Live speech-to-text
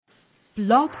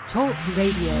Blog Talk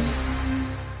Radio.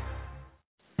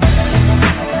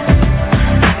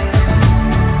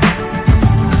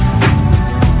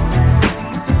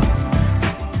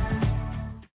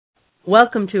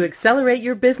 Welcome to Accelerate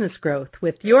Your Business Growth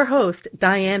with your host,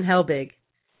 Diane Helbig.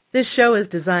 This show is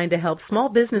designed to help small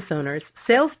business owners,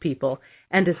 salespeople,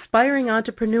 and aspiring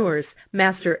entrepreneurs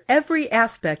master every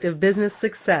aspect of business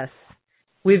success.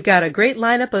 We've got a great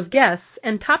lineup of guests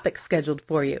and topics scheduled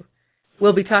for you.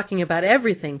 We'll be talking about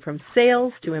everything from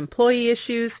sales to employee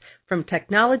issues, from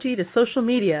technology to social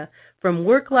media, from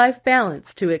work-life balance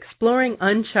to exploring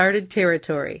uncharted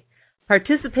territory.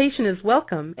 Participation is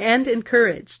welcome and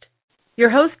encouraged.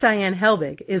 Your host, Diane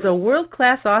Helbig, is a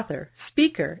world-class author,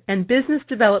 speaker, and business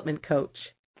development coach.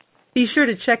 Be sure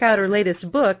to check out her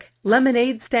latest book,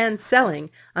 Lemonade Stand Selling,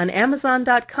 on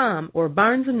Amazon.com or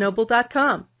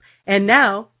BarnesandNoble.com. And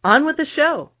now, on with the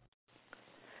show.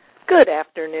 Good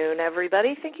afternoon,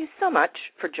 everybody. Thank you so much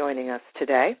for joining us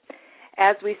today.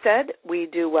 As we said, we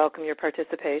do welcome your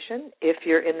participation. If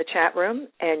you're in the chat room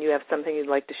and you have something you'd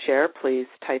like to share, please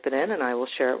type it in and I will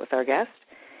share it with our guest.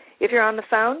 If you're on the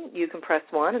phone, you can press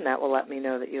 1 and that will let me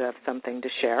know that you have something to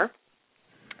share.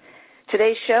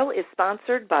 Today's show is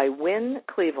sponsored by Win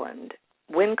Cleveland.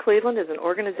 Win Cleveland is an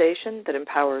organization that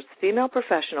empowers female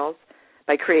professionals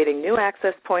by creating new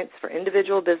access points for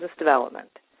individual business development.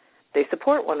 They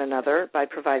support one another by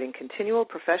providing continual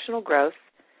professional growth,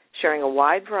 sharing a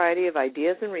wide variety of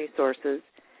ideas and resources,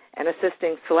 and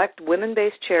assisting select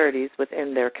women-based charities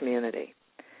within their community.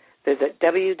 Visit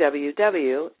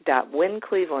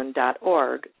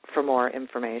www.wincleveland.org for more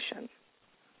information.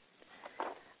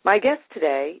 My guest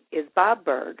today is Bob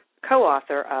Burg,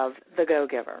 co-author of The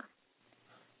Go-Giver.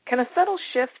 Can a subtle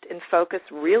shift in focus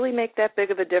really make that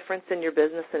big of a difference in your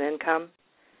business and income?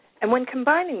 And when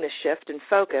combining this shift in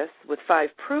focus with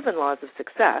 5 proven laws of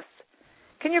success,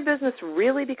 can your business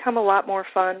really become a lot more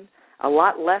fun, a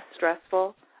lot less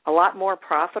stressful, a lot more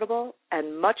profitable,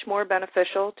 and much more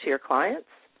beneficial to your clients?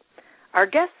 Our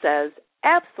guest says,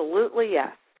 absolutely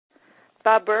yes.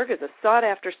 Bob Burg is a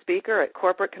sought-after speaker at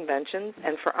corporate conventions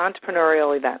and for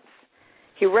entrepreneurial events.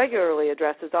 He regularly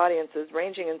addresses audiences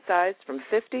ranging in size from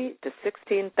 50 to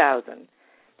 16,000,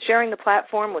 sharing the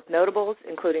platform with notables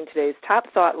including today's top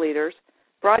thought leaders,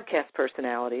 broadcast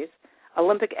personalities,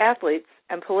 Olympic athletes,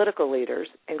 and political leaders,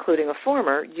 including a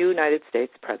former United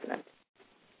States president.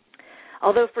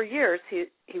 Although for years he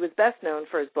was best known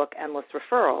for his book Endless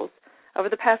Referrals, over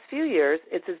the past few years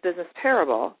it's his business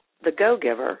parable, The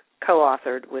Go-Giver,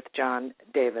 co-authored with John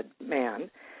David Mann,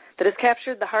 that has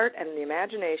captured the heart and the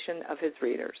imagination of his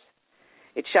readers.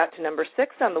 It shot to number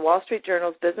 6 on the Wall Street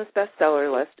Journal's business bestseller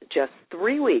list just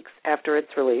 3 weeks after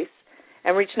its release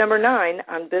and reached number 9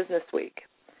 on Business Week.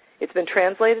 It's been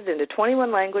translated into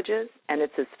 21 languages, and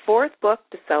it's his 4th book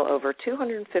to sell over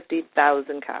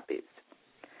 250,000 copies.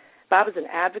 Bob is an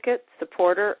advocate,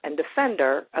 supporter, and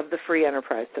defender of the free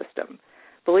enterprise system,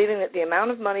 believing that the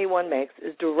amount of money one makes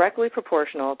is directly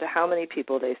proportional to how many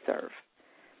people they serve.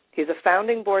 He's a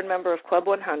founding board member of Club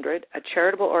 100, a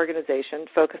charitable organization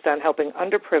focused on helping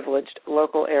underprivileged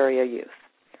local area youth.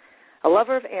 A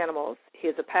lover of animals, he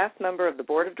is a past member of the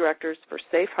board of directors for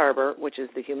Safe Harbor, which is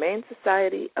the Humane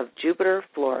Society of Jupiter,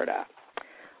 Florida.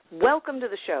 Welcome to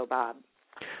the show, Bob.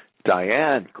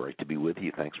 Diane, great to be with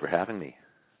you. Thanks for having me.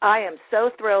 I am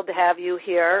so thrilled to have you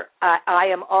here. I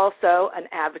am also an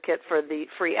advocate for the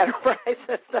free enterprise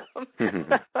system.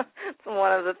 It's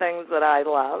one of the things that I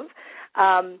love.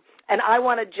 And I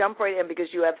want to jump right in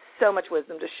because you have so much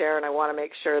wisdom to share, and I want to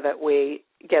make sure that we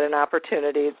get an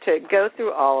opportunity to go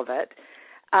through all of it.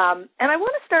 And I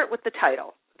want to start with the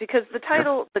title, because the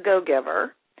title, The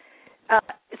Go-Giver,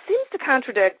 it seems to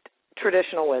contradict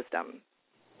traditional wisdom.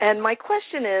 And my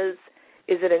question is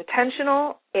it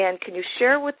intentional, and can you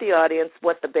share with the audience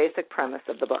what the basic premise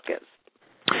of the book is?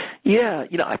 Yeah,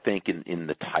 I think in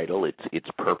the title it's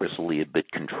purposely a bit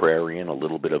contrarian, a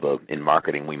little bit of in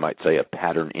marketing we might say a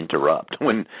pattern interrupt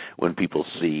when people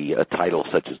see a title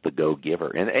such as The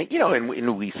Go-Giver. And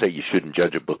we say you shouldn't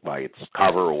judge a book by its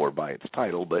cover or by its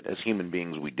title, but as human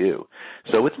beings we do.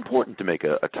 So it's important to make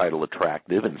a title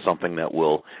attractive and something that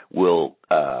will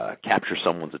capture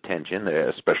someone's attention,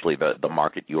 especially the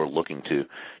market you're looking to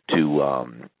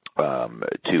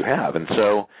have. And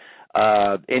so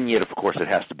and yet, of course, it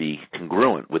has to be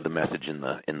congruent with the message in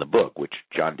the book, which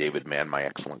John David Mann, my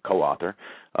excellent co-author,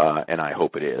 and I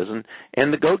hope it is.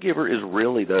 And The Go-Giver is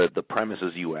really the premise,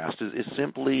 as you asked, is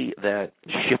simply that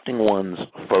shifting one's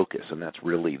focus, and that's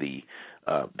really the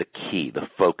key, the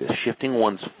focus, shifting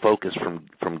one's focus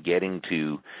from getting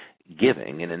to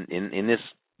giving. And in this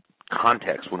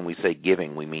context, when we say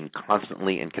giving, we mean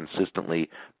constantly and consistently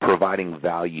providing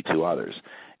value to others.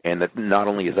 And that not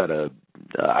only is that a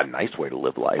nice way to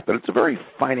live life, but it's a very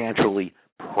financially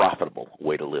profitable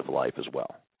way to live life as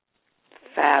well.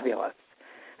 Fabulous.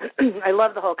 I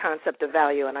love the whole concept of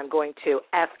value, and I'm going to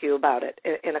ask you about it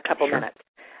in a couple minutes.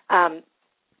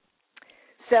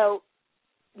 So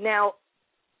now,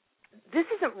 this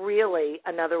isn't really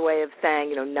another way of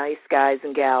saying, nice guys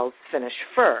and gals finish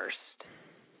first,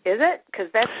 is it? Because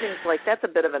that seems like that's a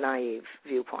bit of a naive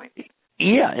viewpoint.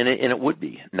 Yeah, and it would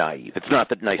be naive. It's not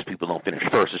that nice people don't finish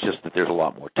first. It's just that there's a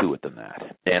lot more to it than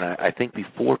that. And I think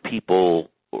before people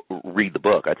read the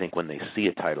book, I think when they see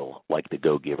a title like The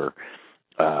Go-Giver,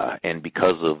 and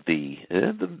because of the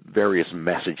various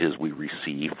messages we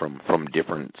receive from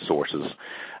different sources,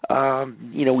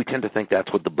 we tend to think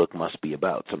that's what the book must be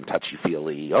about, some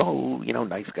touchy-feely,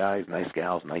 nice guys, nice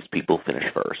gals, nice people finish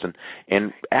first.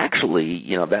 And actually,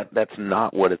 that's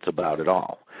not what it's about at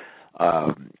all.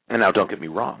 And now don't get me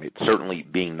wrong, it's certainly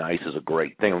being nice is a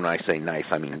great thing. When I say nice,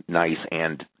 I mean nice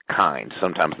and kind.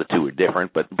 Sometimes the two are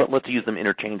different, but let's use them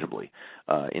interchangeably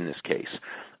in this case.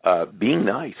 Being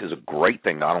nice is a great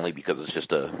thing, not only because it's just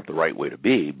the right way to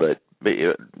be, but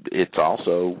it's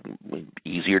also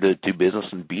easier to do business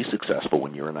and be successful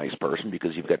when you're a nice person,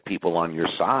 because you've got people on your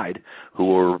side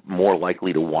who are more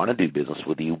likely to want to do business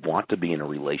with you, want to be in a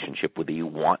relationship with you,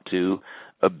 want to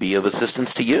be of assistance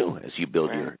to you as you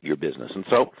build your business. And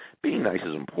so being nice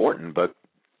is important, but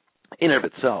in and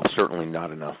of itself, certainly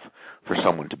not enough for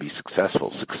someone to be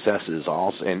successful. Success is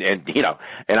also, and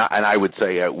I would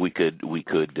say we could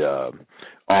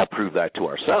all prove that to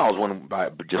ourselves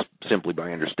just simply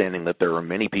by understanding that there are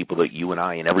many people that you and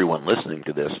I and everyone listening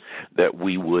to this that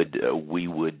we would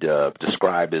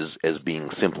describe as being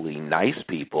simply nice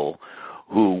people,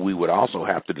 who we would also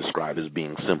have to describe as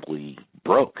being simply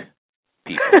broke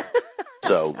people.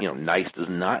 So, nice does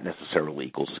not necessarily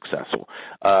equal successful.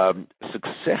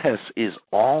 Success is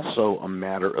also a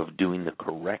matter of doing the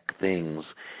correct things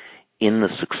in the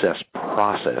success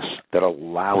process that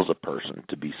allows a person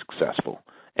to be successful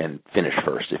and finish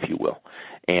first, if you will.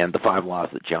 And the 5 laws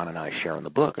that John and I share in the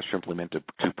book are simply meant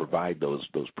to provide those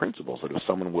principles, that if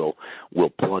someone will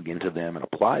plug into them and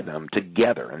apply them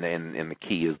together, and the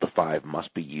key is the 5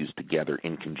 must be used together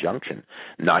in conjunction,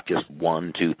 not just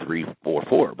 1, 2, 3, 4,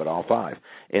 4, but all 5.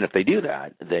 And if they do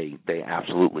that, they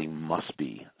absolutely must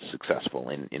be successful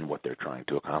in what they're trying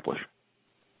to accomplish.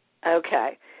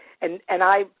 Okay. And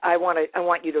I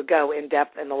want you to go in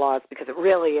depth in the laws, because it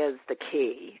really is the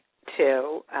key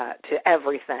to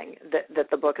everything that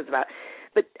the book is about.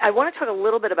 But I want to talk a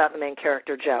little bit about the main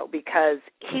character, Joe, because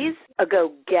he's a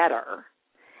go-getter,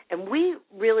 and we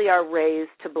really are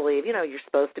raised to believe, you're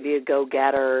supposed to be a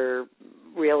go-getter,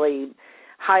 really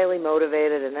highly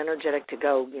motivated and energetic to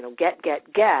go,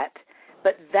 get.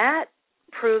 But that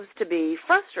proves to be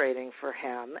frustrating for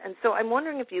him. And so I'm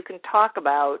wondering if you can talk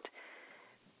about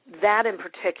that in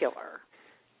particular.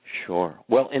 Sure.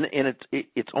 Well, and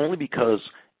it's only because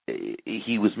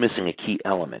he was missing a key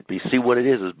element. But you see, what it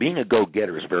is being a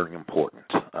go-getter is very important.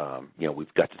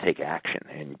 We've got to take action,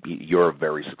 and you're a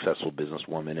very successful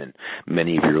businesswoman, and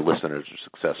many of your listeners are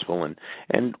successful,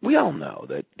 and we all know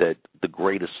that the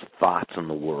greatest thoughts in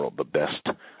the world, the best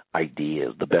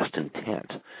ideas, the best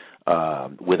intent,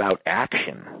 without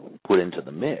action put into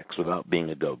the mix, without being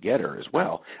a go-getter as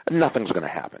well, nothing's going to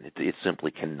happen. It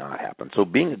simply cannot happen. So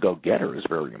being a go-getter is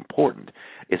very important.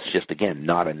 It's just, again,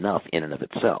 not enough in and of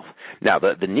itself. Now,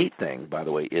 the neat thing, by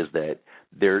the way, is that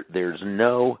there's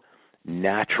no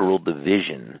natural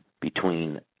division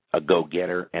between a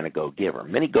go-getter and a go-giver.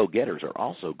 Many go-getters are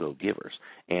also go-givers,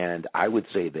 and I would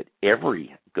say that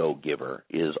every go-giver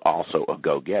is also a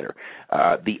go-getter.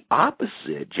 The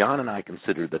opposite, John and I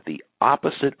consider that the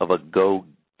opposite of a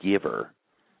go-giver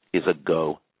is a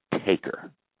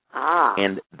go-taker.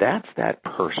 And that's that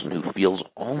person who feels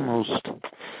almost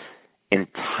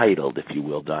entitled, if you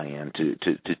will, Diane, to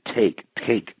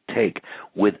take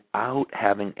without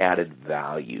having added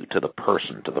value to the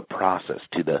person, to the process,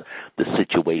 to the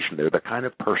situation. They're the kind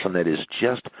of person that is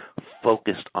just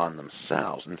focused on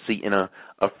themselves. And see, in a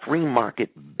free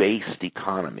market-based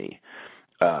economy,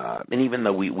 and even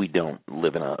though we don't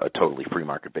live in a totally free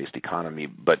market-based economy,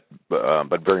 but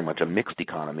very much a mixed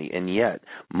economy, and yet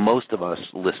most of us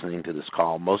listening to this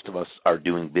call, most of us are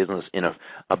doing business in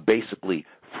a basically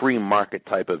free market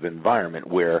type of environment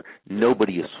where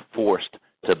nobody is forced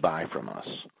to buy from us.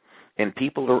 And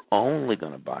people are only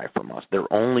going to buy from us.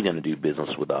 They're only going to do business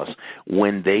with us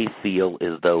when they feel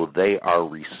as though they are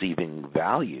receiving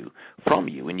value from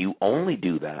you. And you only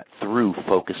do that through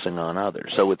focusing on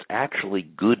others. So it's actually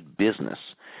good business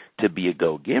to be a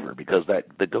go-giver, because that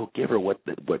the go-giver, what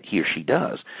he or she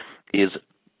does is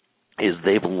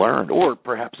they've learned, or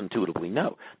perhaps intuitively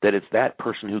know, that it's that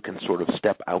person who can sort of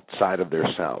step outside of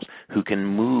themselves, who can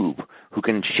move, who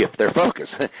can shift their focus,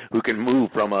 who can move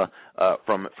from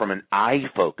from an I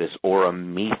focus or a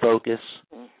me focus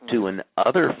to an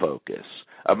other focus.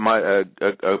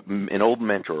 An old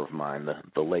mentor of mine,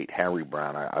 the late Harry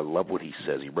Brown, I love what he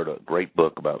says. He wrote a great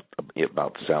book about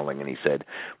selling, and he said,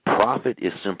 "Profit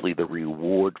is simply the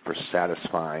reward for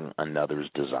satisfying another's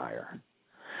desire."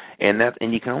 And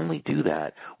you can only do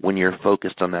that when you're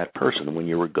focused on that person, when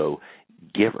you're a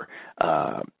go-giver.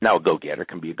 Now, a go-getter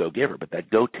can be a go-giver, but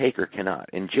that go-taker cannot.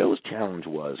 And Joe's challenge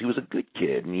was, he was a good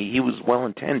kid, and he was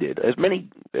well-intended, as many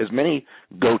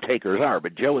go-takers are,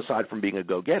 but Joe, aside from being a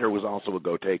go-getter, was also a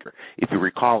go-taker. If you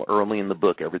recall, early in the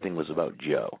book, everything was about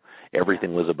Joe.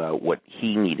 Everything was about what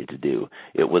he needed to do.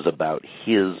 It was about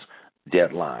his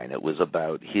deadline. It was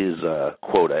about his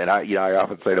quota. And I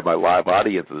often say to my live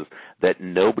audiences that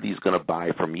nobody's going to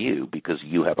buy from you because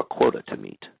you have a quota to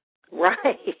meet.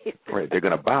 Right. Right. They're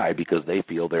going to buy because they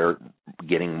feel they're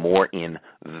getting more in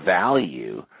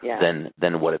value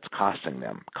than what it's costing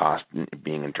them. Cost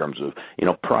being in terms of,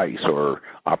 price or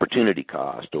opportunity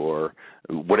cost or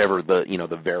whatever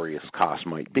the various costs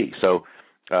might be. So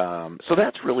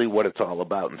that's really what it's all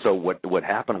about. And so what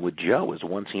happened with Joe is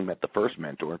once he met the first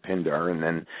mentor, Pindar, and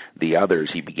then the others,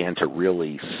 he began to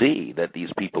really see that these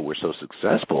people were so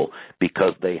successful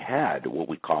because they had what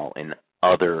we call an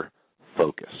other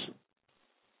focus.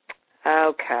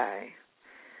 Okay.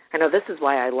 I know this is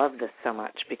why I love this so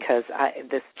much, because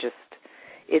it's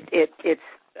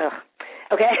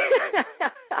okay.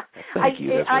 Thank you.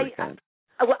 That's very kind.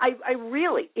 I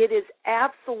really, it is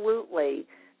absolutely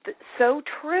so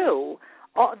true.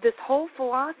 This whole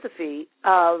philosophy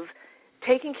of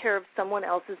taking care of someone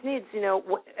else's needs.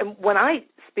 When I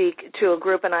speak to a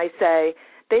group and I say,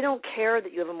 they don't care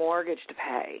that you have a mortgage to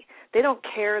pay. They don't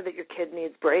care that your kid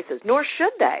needs braces, nor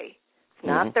should they. It's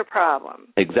not their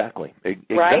problem. Exactly.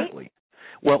 Right?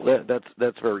 Well,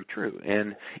 that's very true.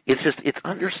 And it's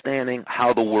understanding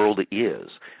how the world is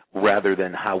rather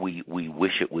than how we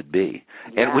wish it would be.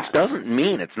 Yeah. And which doesn't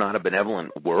mean it's not a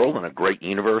benevolent world and a great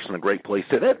universe and a great place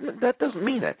to that doesn't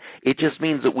mean that. It just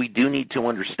means that we do need to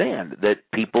understand that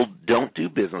people don't do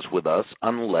business with us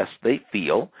unless they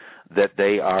feel that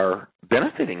they are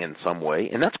benefiting in some way,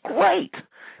 and that's great,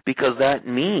 because that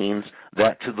means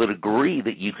that to the degree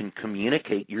that you can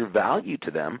communicate your value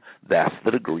to them, that's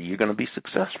the degree you're going to be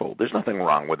successful. There's nothing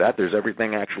wrong with that. There's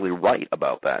everything actually right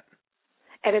about that.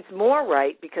 And it's more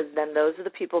right because then those are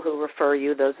the people who refer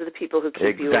you. Those are the people who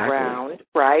keep you around,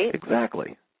 right?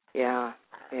 Exactly. Yeah.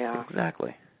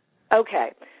 Exactly.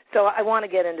 Okay. So I want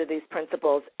to get into these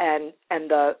principles and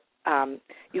the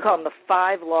you call them the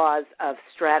 5 laws of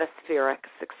stratospheric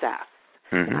success.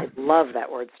 Mm-hmm. I love that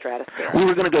word, stratospheric. We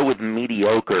were going to go with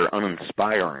mediocre,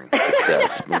 uninspiring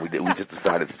success. we just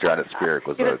decided stratospheric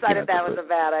was. You decided that was a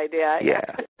bad idea.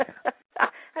 Yeah.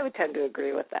 I would tend to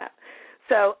agree with that.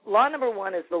 So law number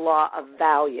 1 is the law of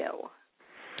value.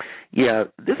 Yeah,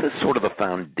 this is sort of a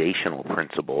foundational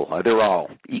principle. They're all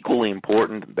equally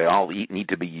important. They all need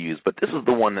to be used, but this is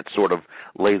the one that sort of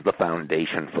lays the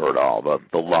foundation for it all,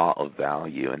 the law of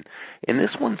value. And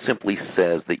this one simply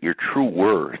says that your true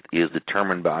worth is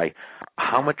determined by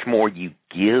how much more you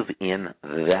give in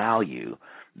value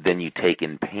than you take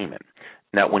in payment.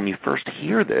 Now, when you first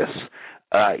hear this,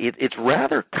 it's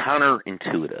rather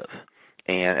counterintuitive.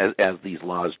 And as these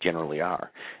laws generally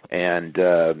are. And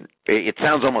it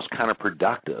sounds almost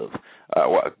counterproductive.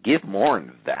 Give more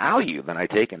in value than I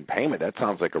take in payment. That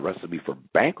sounds like a recipe for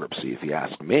bankruptcy, if you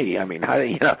ask me. I mean, how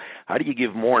do you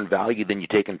give more in value than you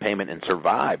take in payment and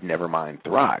survive, never mind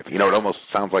thrive? It almost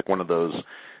sounds like one of those,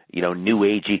 new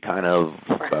agey kind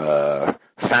of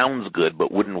sounds good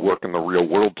but wouldn't work in the real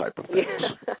world type of things.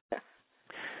 Yeah.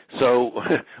 So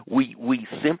we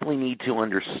simply need to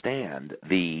understand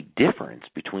the difference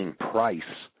between price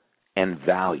and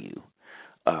value.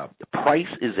 Price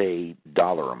is a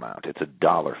dollar amount. It's a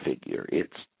dollar figure.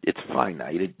 It's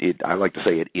finite. I like to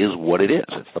say it is what it is.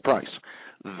 It's the price.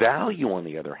 Value, on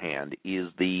the other hand, is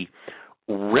the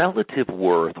relative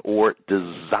worth or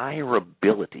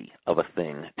desirability of a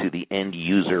thing to the end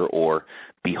user or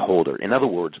beholder. In other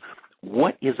words,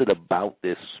 what is it about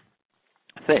this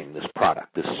thing, this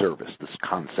product, this service, this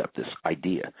concept, this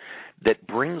idea, that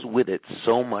brings with it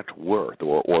so much worth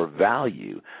or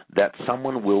value that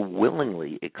someone will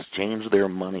willingly exchange their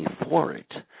money for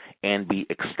it and be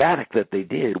ecstatic that they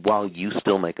did while you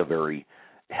still make a very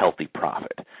healthy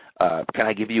profit. Can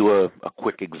I give you a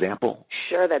quick example?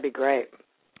 Sure, that'd be great.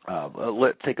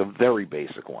 Let's take a very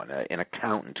basic one, an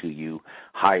accountant who you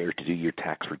hire to do your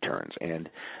tax returns. And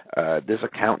this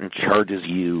accountant charges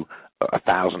you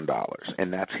 $1,000,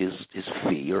 and that's his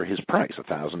fee or his price,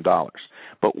 $1,000.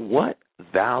 But what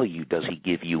value does he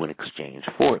give you in exchange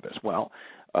for this? Well,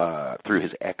 through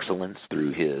his excellence,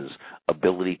 through his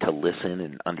ability to listen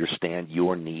and understand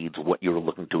your needs, what you're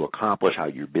looking to accomplish, how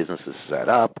your business is set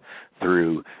up,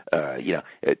 through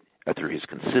through his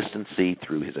consistency,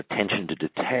 through his attention to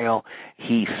detail,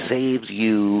 he saves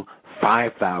you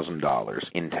 $5,000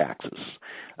 in taxes.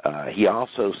 He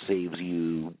also saves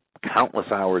you countless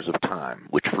hours of time,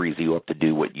 which frees you up to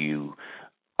do what you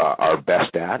are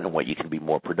best at and what you can be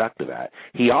more productive at.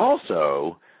 He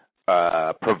also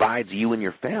provides you and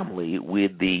your family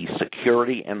with the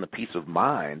security and the peace of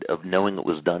mind of knowing it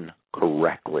was done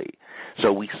correctly.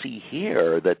 So we see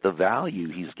here that the value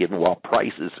he's given, while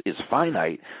price is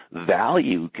finite,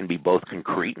 value can be both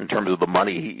concrete in terms of the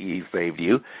money he saved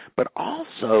you, but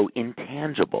also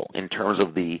intangible in terms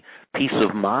of the peace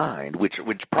of mind, which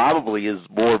probably is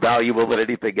more valuable than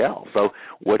anything else. So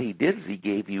what he did is he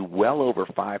gave you well over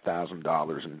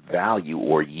 $5,000 in value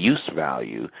or use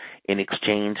value in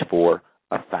exchange for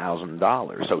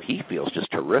 $1,000. So he feels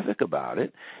just terrific about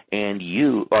it, and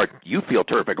you feel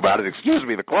terrific about it,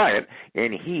 the client,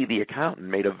 and he, the accountant,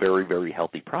 made a very, very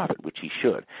healthy profit, which he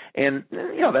should. And,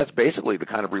 that's basically the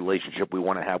kind of relationship we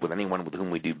want to have with anyone with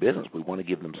whom we do business. We want to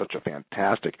give them such a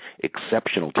fantastic,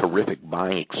 exceptional, terrific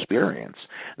buying experience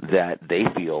that they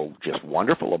feel just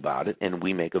wonderful about it, and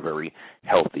we make a very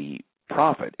healthy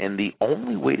profit. And the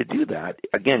only way to do that,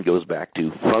 again, goes back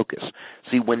to focus.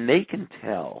 See, when they can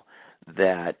tell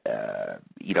that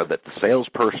that the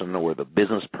salesperson or the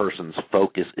business person's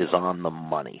focus is on the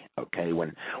money. Okay,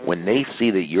 when they see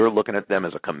that you're looking at them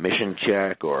as a commission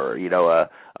check or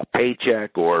a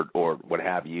paycheck or what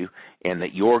have you, and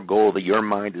that your goal, that your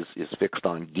mind is fixed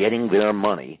on getting their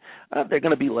money, they're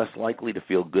going to be less likely to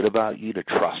feel good about you, to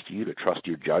trust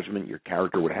your judgment, your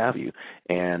character, what have you,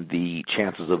 and the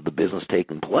chances of the business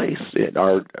taking place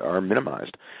are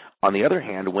minimized. On the other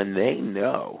hand, when they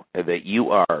know that you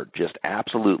are just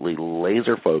absolutely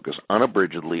laser focused,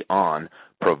 unabridgedly on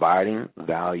providing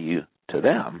value to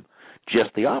them,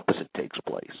 just the opposite takes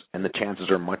place, and the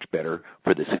chances are much better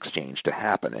for this exchange to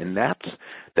happen. And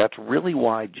that's really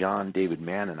why John David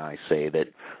Mann and I say that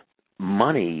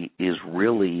money is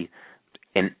really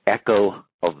an echo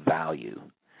of value.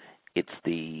 It's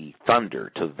the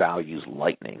thunder to value's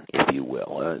lightning, if you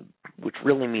will, which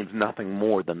really means nothing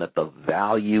more than that the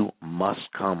value must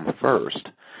come first,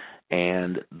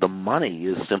 and the money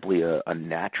is simply a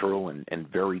natural and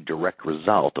very direct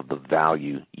result of the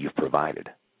value you've provided.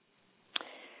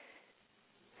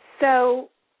 So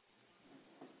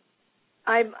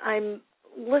I'm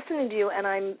listening to you, and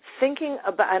I'm thinking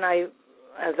about, and I,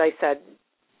 as I said,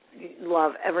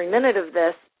 love every minute of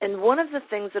this. And one of the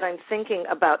things that I'm thinking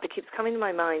about that keeps coming to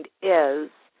my mind is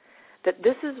that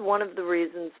this is one of the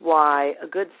reasons why a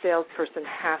good salesperson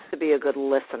has to be a good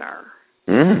listener.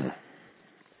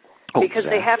 Because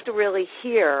they have to really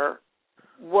hear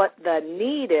what the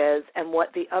need is and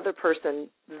what the other person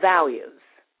values.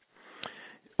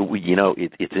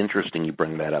 It's interesting you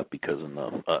bring that up because in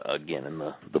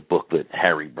the book that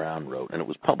Harry Brown wrote, and it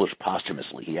was published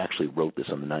posthumously. He actually wrote this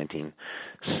in the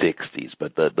 1960s,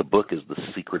 but the book is The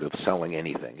Secret of Selling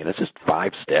Anything, and it's just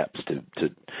 5 steps to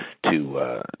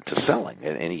selling,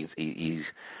 and he's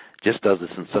just does this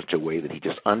in such a way that he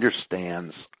just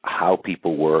understands how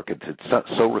people work. It's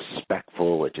so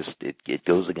respectful. It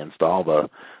goes against all the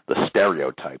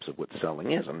stereotypes of what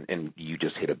selling is. And you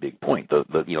just hit a big point.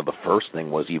 The first thing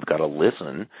was you've got to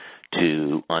listen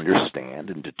to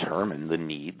understand and determine the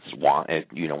needs,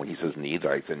 when he says needs,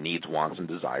 I say needs, wants, and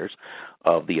desires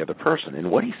of the other person.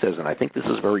 And what he says, and I think this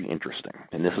is very interesting,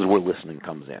 and this is where listening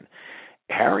comes in.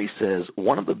 Harry says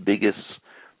one of the biggest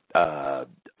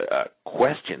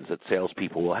questions that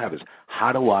salespeople will have is,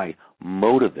 how do I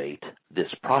motivate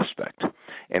this prospect?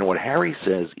 And what Harry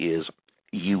says is,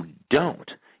 you don't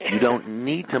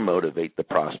need to motivate the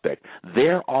prospect.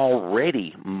 They're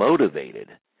already motivated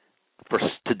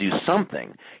to do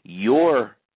something.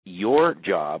 Your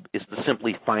job is to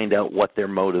simply find out what they're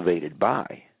motivated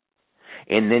by,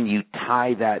 and then you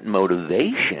tie that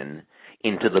motivation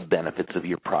into the benefits of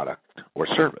your product or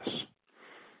service.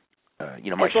 As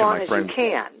long as you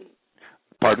can.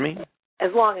 Pardon me? As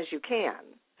long as you can.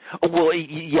 Well,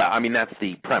 yeah, that's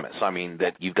the premise.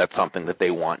 That you've got something that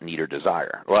they want, need, or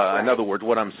desire. Well, right. In other words,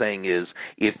 what I'm saying is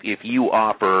if you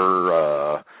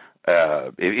offer,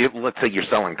 if let's say you're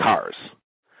selling cars,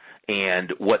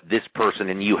 and what this person,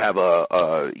 and you have a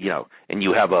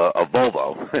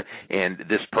Volvo, and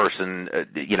this person,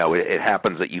 it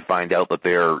happens that you find out that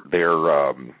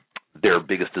their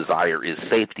biggest desire is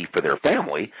safety for their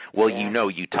family. Well,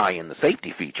 you tie in the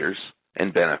safety features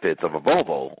and benefits of a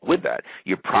Volvo with that.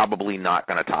 You're probably not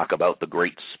going to talk about the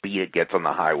great speed it gets on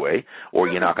the highway, or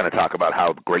you're not going to talk about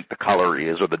how great the color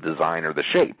is or the design or the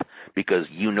shape, because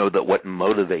you know that what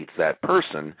motivates that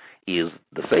person is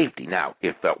the safety. Now,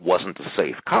 if that wasn't a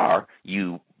safe car,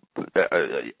 an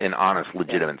honest,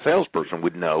 legitimate salesperson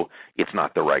would know it's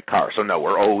not the right car. So no,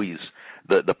 we're always,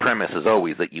 the premise is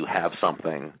always that you have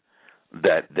something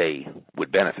that they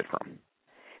would benefit from.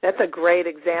 That's a great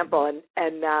example,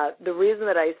 and the reason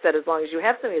that I said as long as you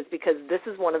have something is because this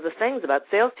is one of the things about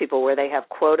salespeople where they have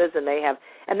quotas and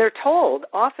they're told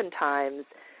oftentimes,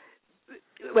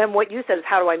 and what you said is,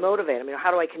 how do I motivate them?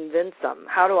 How do I convince them?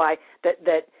 How do I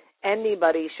that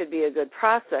anybody should be a good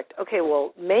prospect? Okay,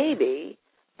 well maybe,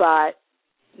 but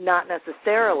not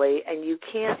necessarily, and you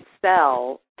can't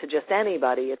sell to just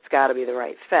anybody. It's got to be the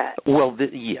right fit. Well,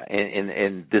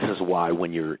 and this is why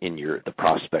when you're in the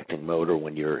prospecting mode, or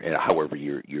when you're however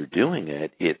you're doing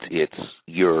it, it's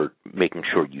you're making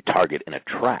sure you target and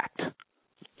attract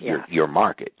your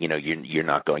market. You're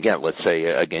not going, let's say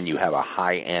again you have a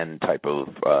high-end type of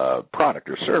product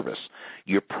or service.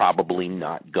 You're probably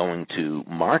not going to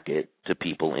market to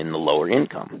people in the lower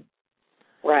income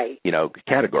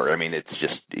category. I mean, it's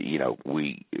just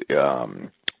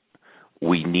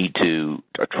we need to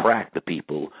attract the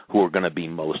people who are going to be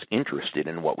most interested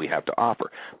in what we have to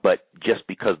offer. But just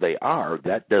because they are,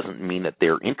 that doesn't mean that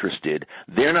they're interested.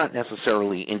 They're not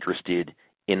necessarily interested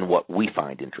in what we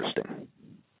find interesting.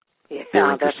 Yeah,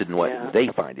 they're interested in what they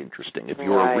find interesting. If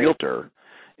you're a realtor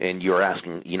and you're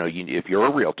asking, if you're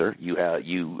a realtor,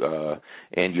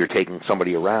 and you're taking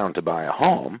somebody around to buy a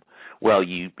home, well,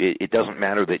 it doesn't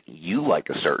matter that you like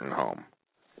a certain home.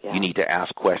 Yeah. You need to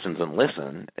ask questions and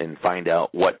listen and find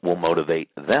out what will motivate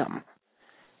them.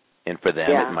 And for them,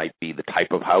 it might be the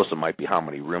type of house. It might be how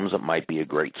many rooms. It might be a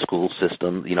great school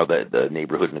system, the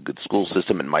neighborhood and a good school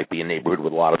system. It might be a neighborhood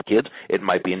with a lot of kids. It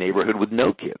might be a neighborhood with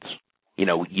no kids.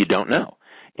 You don't know.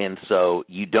 And so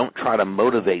you don't try to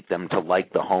motivate them to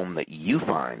like the home that you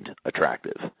find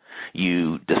attractive.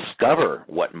 You discover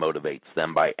what motivates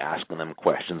them by asking them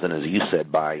questions, and as you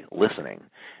said, by listening.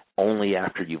 Only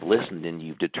after you've listened and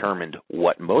you've determined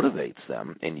what motivates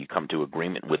them and you come to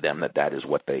agreement with them that is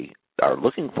what they are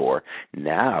looking for,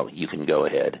 now you can go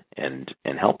ahead and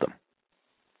help them.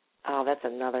 Oh, that's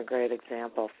another great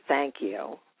example. Thank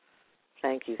you.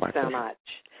 Thank you so much.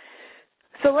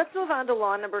 So let's move on to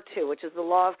law number 2, which is the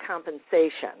law of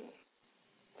compensation,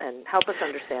 and help us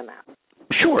understand that.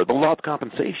 Sure. The law of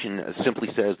compensation simply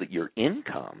says that your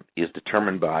income is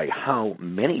determined by how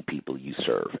many people you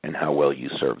serve and how well you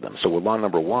serve them. So law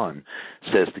number 1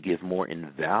 says to give more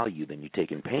in value than you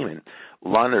take in payment.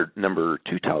 Law number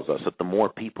 2 tells us that the more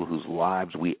people whose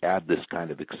lives we add this kind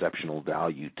of exceptional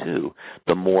value to,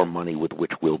 the more money with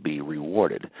which we'll be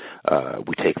rewarded.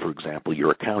 We take, for example,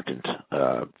 your accountant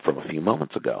from a few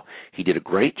moments ago. He did a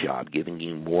great job giving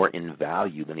you more in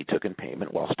value than he took in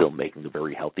payment while still making a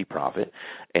very healthy profit.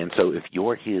 And so if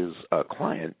you're his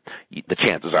client, the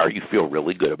chances are you feel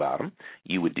really good about him.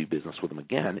 You would do business with him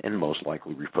again and most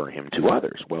likely refer him to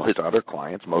others. Well, his other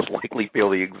clients most likely feel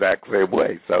the exact same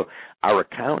way. So our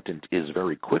accountant is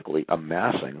very quickly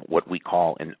amassing what we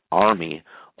call an army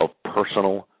of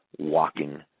personal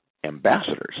walking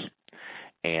ambassadors.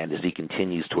 And as he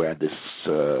continues to add this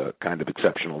kind of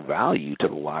exceptional value to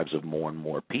the lives of more and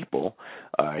more people,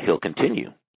 he'll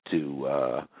continue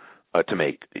to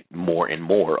make more and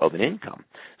more of an income.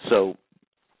 So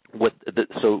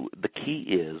the key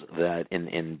is that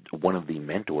in one of the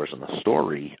mentors in the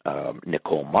story,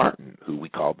 Nicole Martin, who we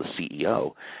call the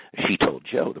CEO, she told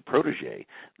Joe, the protege,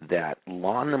 that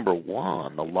law number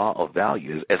 1, the law of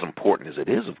value, is as important as it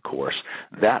is, of course,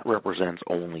 that represents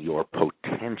only your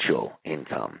potential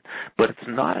income. But it's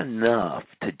not enough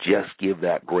to just give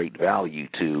that great value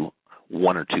to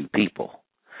 1 or 2 people.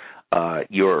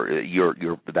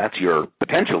 That's your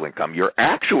potential income. Your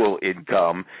actual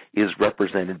income is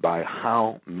represented by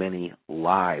how many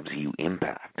lives you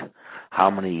impact, how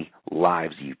many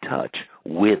lives you touch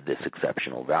with this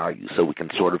exceptional value. So we can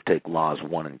sort of take laws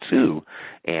 1 and 2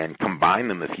 and combine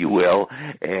them, if you will,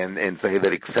 and say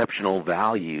that exceptional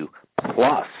value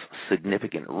plus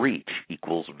significant reach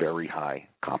equals very high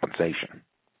compensation.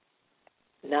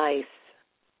 Nice.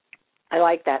 I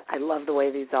like that. I love the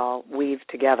way these all weave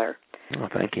together. Oh,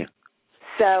 thank you.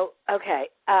 So, okay.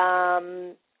 I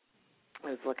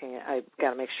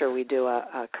got to make sure we do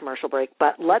a commercial break,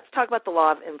 but let's talk about the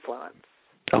law of influence.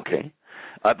 Okay.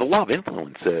 The law of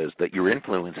influence says that your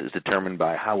influence is determined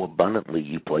by how abundantly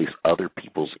you place other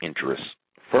people's interests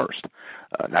first.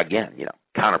 Now, again,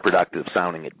 counterproductive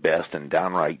sounding at best and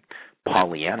downright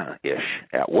Pollyanna-ish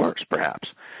at worst, perhaps.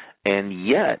 And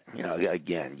yet,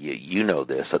 again, you know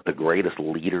this, that the greatest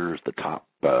leaders, the top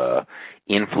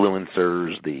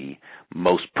influencers, the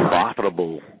most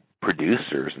profitable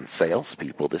producers and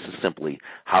salespeople, this is simply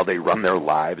how they run their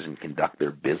lives and conduct their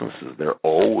businesses. They're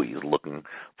always looking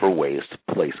for ways to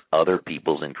place other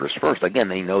people's interests first. Again,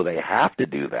 they know they have to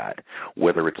do that,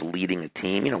 whether it's leading a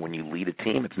team. When you lead a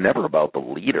team, it's never about the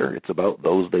leader. It's about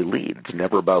those they lead. It's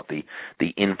never about the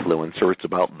influencer. It's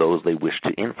about those they wish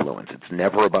to influence. It's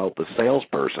never about the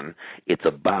salesperson. It's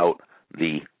about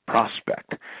the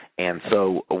prospect. And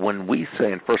so when we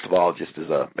say, and first of all, just as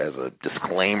a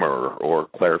disclaimer or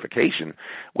clarification,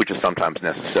 which is sometimes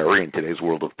necessary in today's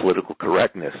world of political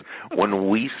correctness, when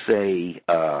we say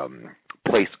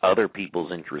place other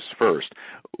people's interests first,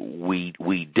 we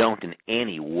don't in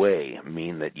any way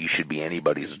mean that you should be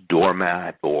anybody's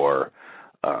doormat or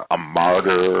a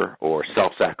martyr or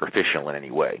self-sacrificial in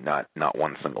any way, not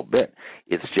one single bit.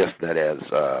 It's just that as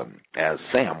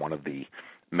Sam, one of the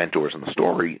mentors in the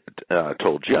story,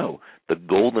 told Joe, the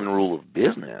golden rule of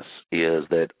business is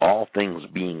that all things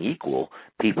being equal,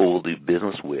 people will do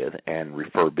business with and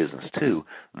refer business to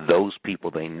those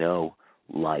people they know,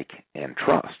 like, and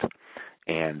trust.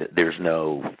 And there's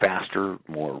no faster,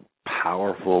 more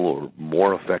powerful, or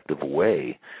more effective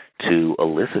way to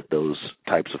elicit those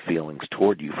types of feelings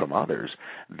toward you from others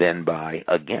than by,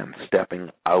 again, stepping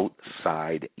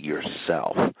outside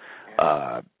yourself.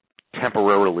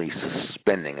 Temporarily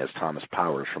suspending, as Thomas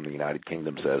Powers from the United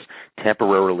Kingdom says,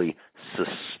 temporarily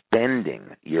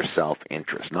suspending your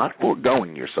self-interest, not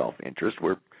foregoing your self-interest.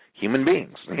 We're human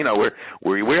beings. We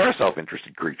are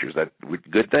self-interested creatures. That's a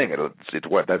good thing. It's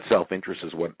what that self-interest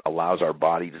is what allows our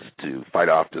bodies to fight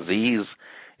off disease.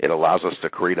 It allows us to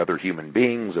create other human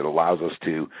beings. It allows us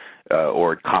to,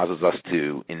 or it causes us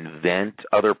to invent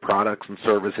other products and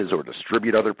services or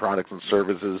distribute other products and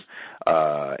services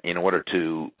in order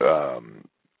to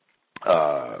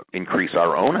increase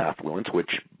our own affluence,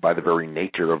 which by the very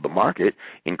nature of the market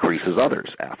increases others'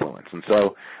 affluence. And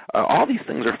so all these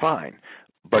things are fine.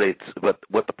 But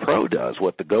what the pro does,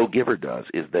 what the go-giver does,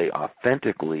 is they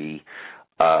authentically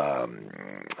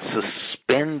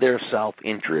suspend their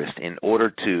self-interest in order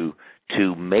to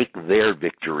make their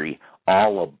victory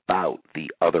all about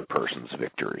the other person's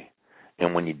victory.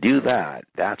 And when you do that,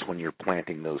 that's when you're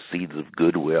planting those seeds of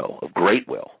goodwill, of great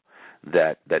will,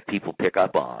 that people pick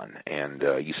up on, and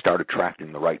you start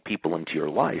attracting the right people into your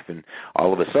life, and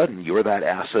all of a sudden you're that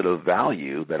asset of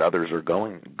value that others are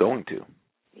going to.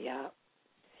 Yeah.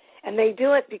 And they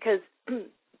do it because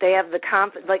they have the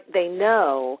confidence, like they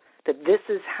know that this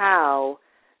is how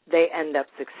they end up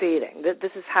succeeding, that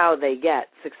this is how they get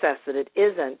success, that it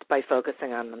isn't by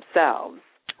focusing on themselves.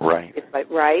 Right. It's by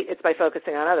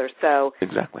focusing on others. So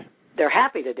exactly, they're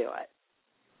happy to do it,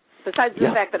 besides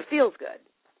the fact that it feels good.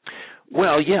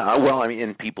 Well, yeah. Well, I mean,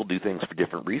 and people do things for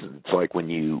different reasons. It's like when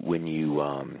you're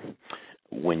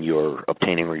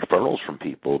obtaining referrals from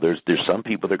people, there's some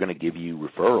people that are going to give you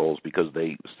referrals because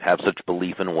they have such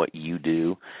belief in what you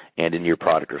do and in your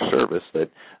product or service that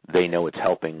they know it's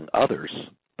helping others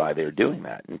by their doing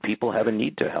that. And people have a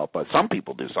need to help. Some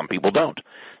people do, some people don't.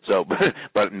 So,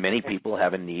 but many people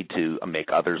have a need to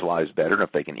make others' lives better. And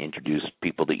if they can introduce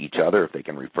people to each other, if they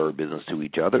can refer business to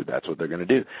each other, that's what they're going to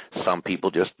do. Some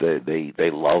people just they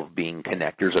love being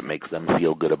connectors. It makes them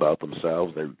feel good about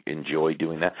themselves. They enjoy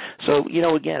doing that. So,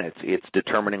 again, it's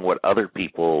determining what other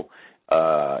people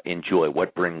enjoy,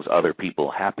 what brings other people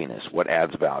happiness, what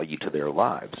adds value to their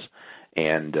lives.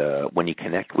 And when you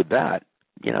connect with that,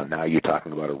 now you're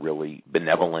talking about a really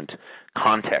benevolent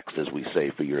context, as we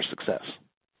say, for your success.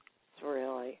 It's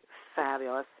really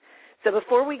fabulous. So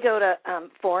before we go to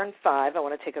 4 and 5, I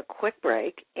want to take a quick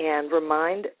break and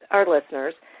remind our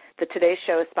listeners that today's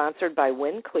show is sponsored by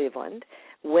Win Cleveland.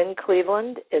 Win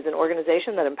Cleveland is an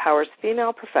organization that empowers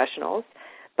female professionals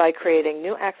by creating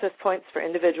new access points for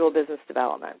individual business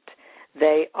development.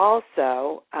 They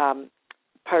also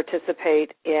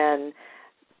participate in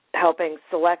helping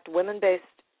select women-based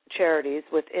charities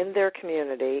within their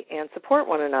community and support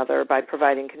one another by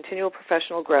providing continual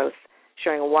professional growth,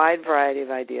 sharing a wide variety of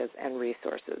ideas and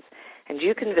resources. And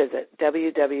you can visit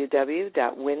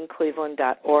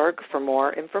www.wincleveland.org for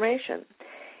more information.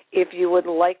 If you would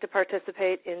like to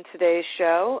participate in today's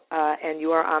show and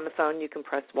you are on the phone, you can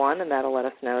press 1, and that will let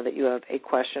us know that you have a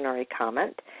question or a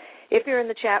comment. If you're in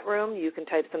the chat room, you can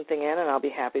type something in, and I'll be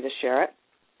happy to share it.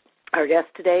 Our guest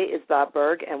today is Bob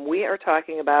Burg, and we are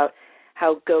talking about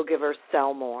how go-givers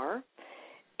sell more.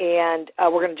 And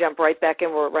we're going to jump right back in.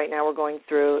 Right now we're going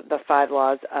through the 5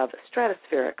 laws of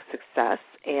stratospheric success,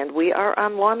 and we are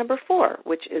on law number 4,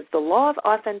 which is the law of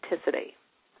authenticity.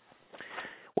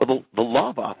 Well, the law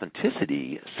of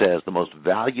authenticity says the most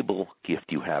valuable gift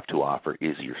you have to offer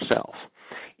is yourself.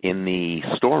 In the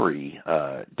story,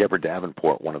 Deborah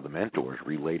Davenport, one of the mentors,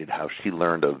 related how she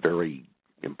learned a very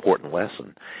important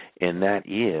lesson, and that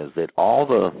is that all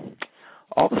the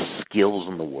skills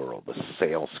in the world, the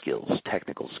sales skills,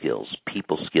 technical skills,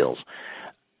 people skills,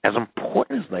 as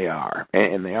important as they are,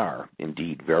 and they are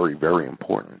indeed very, very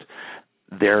important,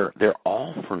 they're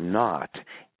all for naught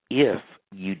if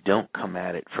you don't come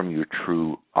at it from your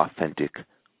true, authentic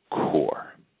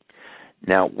core.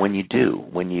 Now, when you do,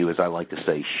 as I like to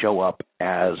say, show up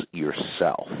as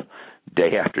yourself,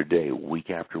 day after day, week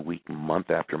after week,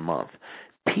 month after month,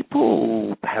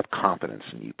 people have confidence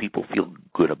in you. People feel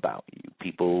good about you.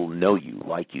 People know you,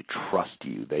 like you, trust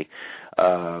you. They,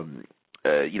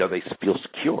 they feel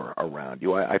secure around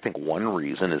you. I think one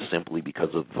reason is simply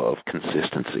because of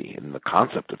consistency and the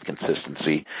concept of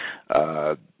consistency.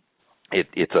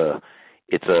 It's a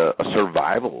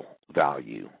survival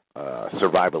value.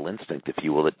 Survival instinct, if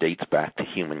you will, that dates back to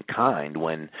humankind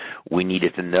when we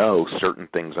needed to know certain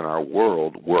things in our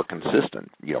world were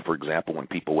consistent. For example, when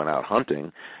people went out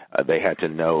hunting, they had to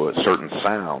know certain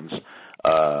sounds,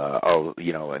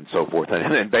 and so forth,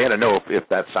 and they had to know if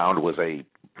that sound was a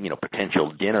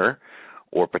potential dinner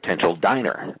or potential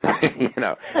diner.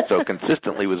 So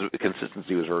consistency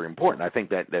was very important. I think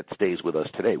that stays with us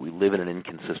today. We live in an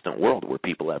inconsistent world where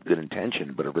people have good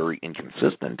intention but are very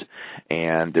inconsistent,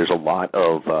 and there's a lot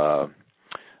of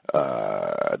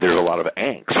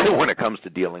angst when it comes to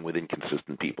dealing with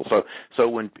inconsistent people. So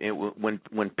when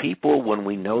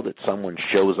we know that someone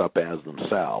shows up as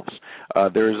themselves,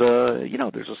 there's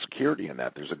a security in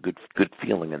that. There's a good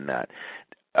feeling in that.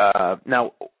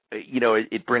 Now,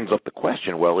 it brings up the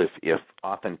question, well, if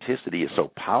authenticity is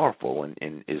so powerful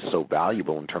and is so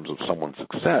valuable in terms of someone's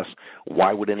success,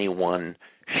 why would anyone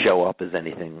show up as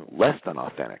anything less than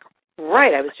authentic?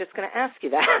 Right, I was just going to ask you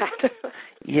that.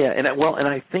 Yeah, and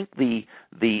I think the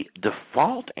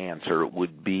default answer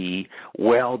would be,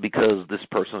 well, because this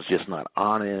person's just not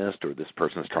honest, or this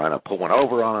person's trying to pull one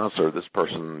over on us, or this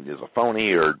person is a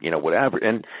phony, or whatever.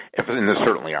 And there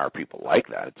certainly are people like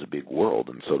that. It's a big world,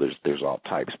 and so there's all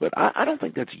types. But I don't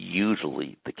think that's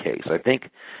usually the case. I think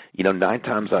 9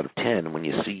 times out of 10, when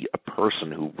you see a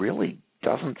person who really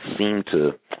doesn't seem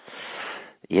to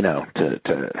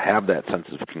have that sense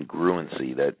of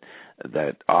congruency,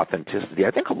 that authenticity,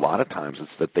 I think a lot of times it's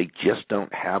that they just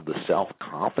don't have the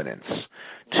self-confidence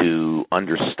to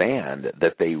understand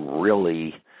that they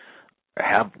really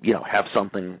have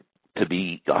something to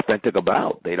be authentic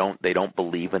about. They don't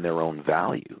believe in their own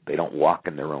value. They don't walk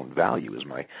in their own value, as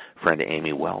my friend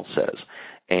Amy Wells says.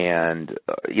 And,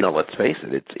 let's face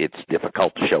it, it's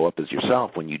difficult to show up as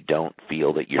yourself when you don't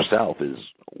feel that yourself is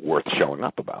worth showing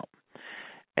up about.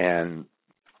 And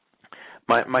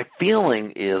my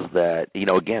feeling is that,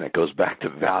 again, it goes back to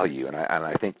value, and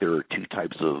I think there are 2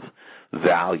 types of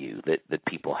value that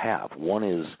people have. One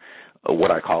is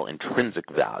what I call intrinsic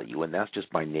value, and that's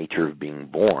just by nature of being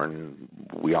born.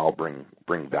 We all bring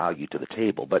value to the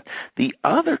table. But the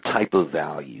other type of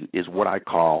value is what I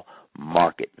call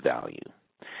market value.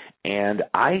 And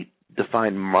I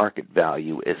define market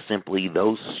value as simply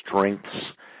those strengths,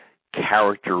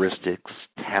 characteristics,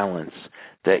 talents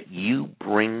that you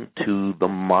bring to the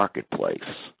marketplace,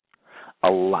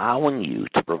 allowing you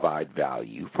to provide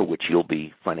value for which you'll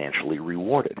be financially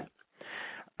rewarded.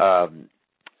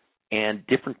 And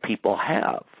different people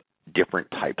have different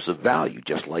types of value,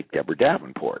 just like Deborah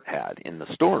Davenport had in the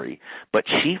story. But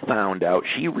she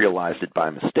realized it by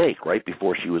mistake right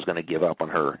before she was going to give up on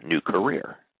her new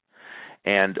career.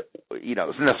 And,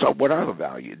 so what are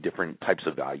the different types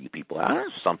of value people have?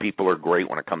 Some people are great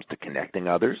when it comes to connecting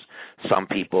others. Some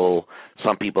people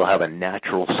have a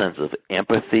natural sense of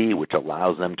empathy, which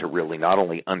allows them to really not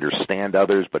only understand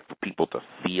others, but for people to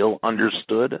feel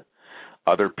understood.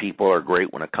 Other people are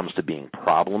great when it comes to being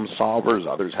problem solvers.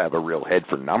 Others have a real head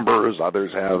for numbers.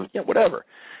 Others have, whatever.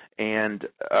 And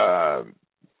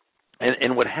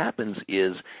what happens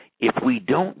is, if we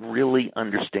don't really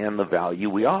understand the value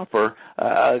we offer,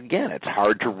 again, it's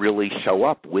hard to really show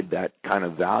up with that kind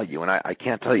of value. And I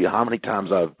can't tell you how many times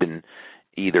I've been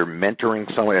either mentoring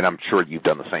someone, and I'm sure you've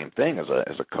done the same thing as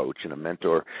a coach and a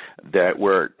mentor, that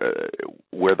where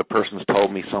where the person's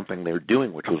told me something they're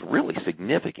doing which was really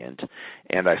significant,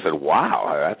 and I said,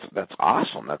 "Wow, that's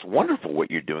awesome. That's wonderful what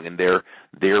you're doing." And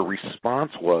their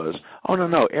response was, "Oh,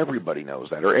 no, everybody knows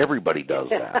that, or everybody does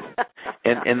that."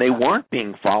 and they weren't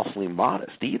being falsely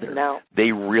modest either. No.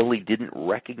 They really didn't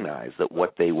recognize that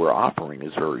what they were offering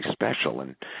is very special,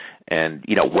 and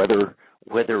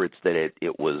whether it's that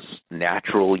it was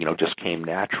natural, just came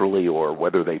naturally, or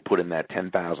whether they put in that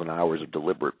 10,000 hours of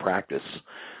deliberate practice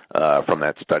from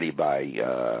that study by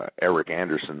Eric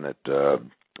Anderson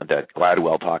that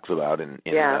Gladwell talks about in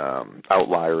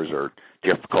Outliers, or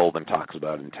Jeff Colvin talks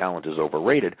about in Talent is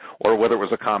Overrated, or whether it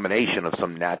was a combination of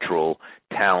some natural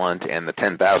talent and the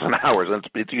 10,000 hours. And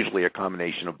it's usually a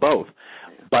combination of both.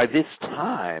 By this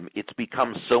time, it's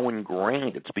become so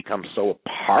ingrained, it's become so a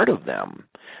part of them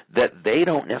that they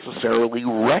don't necessarily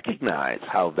recognize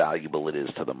how valuable it is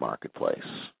to the marketplace,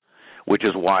 which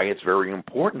is why it's very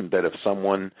important that if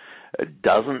someone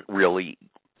doesn't really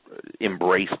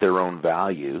embrace their own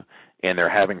value and they're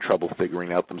having trouble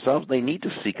figuring out themselves, they need to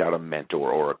seek out a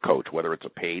mentor or a coach, whether it's a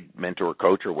paid mentor or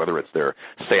coach or whether it's their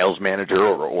sales manager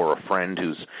or a friend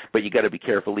but you got to be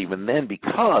careful even then,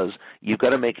 because you've got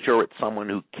to make sure it's someone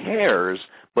who cares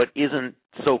but isn't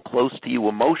so close to you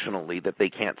emotionally that they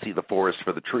can't see the forest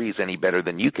for the trees any better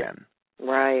than you can.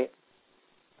 Right.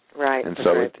 And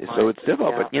so it's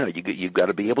difficult, but you've got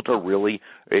to be able to really,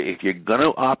 if you're going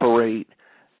to operate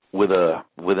with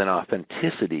an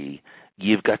authenticity,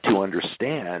 you've got to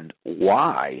understand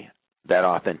why that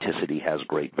authenticity has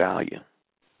great value.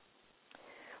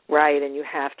 Right, and you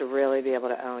have to really be able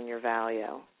to own your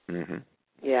value. Mm-hmm.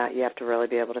 Yeah, you have to really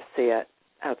be able to see it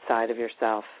outside of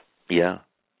yourself. Yeah.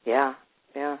 Yeah.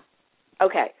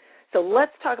 Okay, so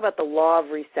let's talk about the law of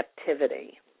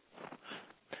receptivity.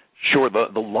 Sure.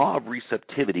 The law of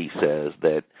receptivity says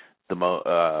that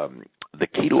the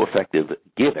key to effective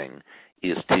giving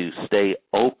is to stay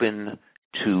open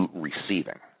to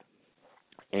receiving.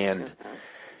 And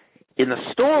in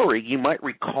the story, you might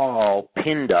recall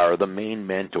Pindar, the main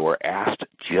mentor, asked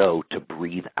Joe to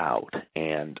breathe out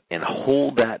and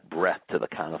hold that breath to the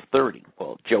count of 30.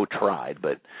 Well, Joe tried,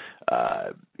 but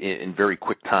in very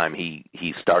quick time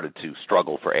he started to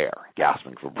struggle for air,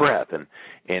 gasping for breath. And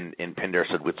Pindar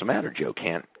said, "What's the matter, Joe?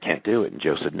 Can't do it." And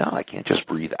Joe said, "No, I can't just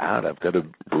breathe out. I've got to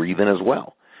breathe in as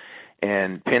well."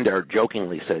 And Pindar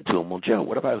jokingly said to him, "Well, Joe,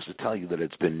 what if I was to tell you that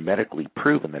it's been medically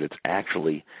proven that it's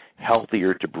actually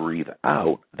healthier to breathe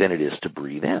out than it is to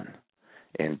breathe in?"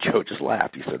 And Joe just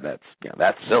laughed. He said,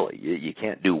 "That's silly. You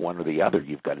can't do one or the other.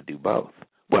 You've got to do both."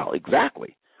 Well,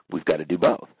 exactly. We've got to do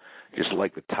both. Just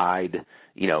like the tide,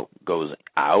 goes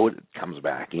out, it comes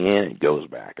back in, it goes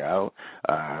back out.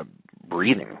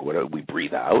 Breathing, we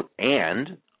breathe out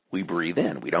and we breathe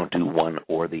in. We don't do one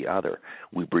or the other.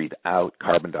 We breathe out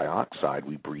carbon dioxide.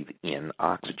 We breathe in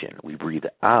oxygen. We breathe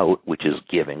out, which is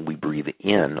giving. We breathe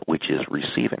in, which is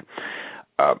receiving.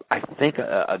 I think,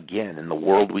 again, in the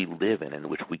world we live in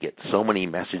which we get so many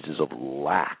messages of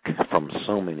lack from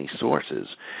so many sources,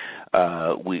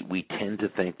 we tend to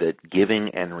think that giving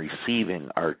and receiving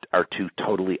are two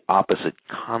totally opposite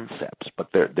concepts, but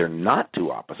they're not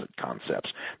two opposite concepts.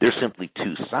 They're simply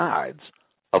two sides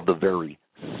of the very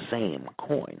same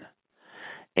coin,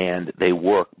 and they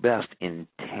work best in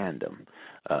tandem.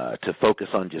 To focus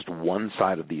on just one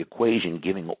side of the equation,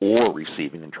 giving or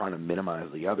receiving, and trying to minimize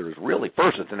the other is really,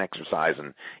 first, it's an exercise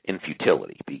in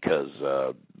futility, because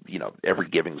every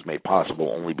giving is made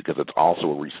possible only because it's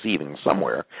also a receiving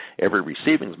somewhere. Every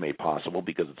receiving is made possible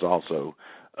because it's also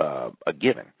a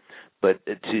giving. But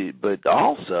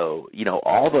also,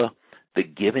 all the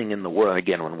giving in the world,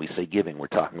 again, when we say giving, we're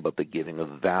talking about the giving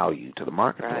of value to the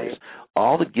marketplace. Right.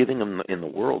 All the giving in the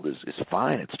world is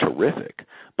fine. It's terrific.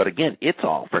 But again, it's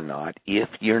all for naught if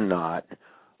you're not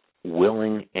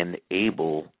willing and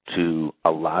able to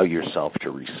allow yourself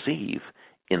to receive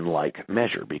in like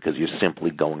measure, because you're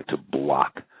simply going to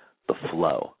block the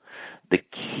flow. The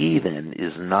key then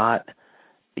is not,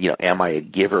 am I a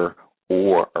giver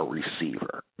or a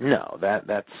receiver? No,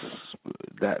 that's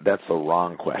the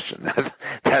wrong question.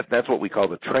 That's what we call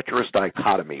the treacherous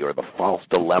dichotomy, or the false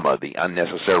dilemma, the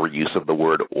unnecessary use of the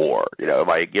word or. Am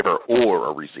I a giver or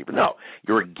a receiver? No,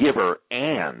 you're a giver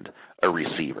and a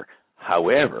receiver.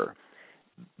 However,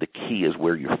 the key is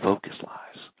where your focus lies.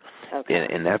 Okay.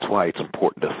 And that's why it's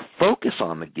important to focus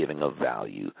on the giving of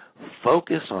value,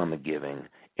 focus on the giving,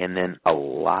 and then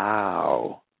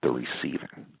allow the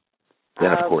receiving.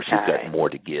 Then, of course, you've got more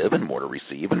to give and more to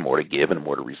receive and more to give and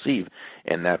more to receive.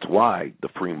 And that's why the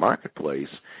free marketplace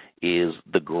is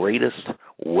the greatest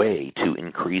way to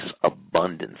increase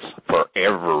abundance for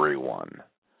everyone.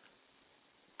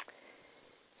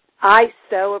 I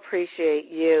so appreciate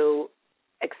you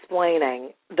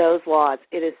explaining those laws.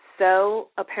 It is so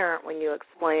apparent when you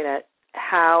explain it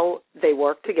how they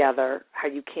work together, how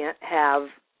you can't have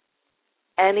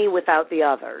any without the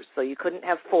others. So you couldn't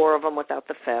have 4 of them without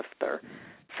the 5th, or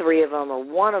 3 of them or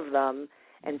 1 of them,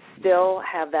 and still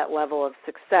have that level of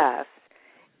success.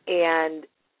 And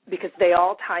because they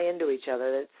all tie into each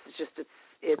other,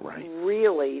 it right.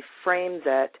 really frames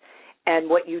it. And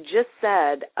what you just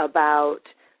said about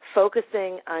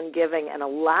focusing on giving and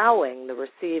allowing the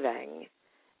receiving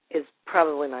is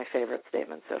probably my favorite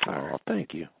statement so far. Oh,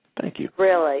 thank you. Thank you.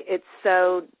 Really, it's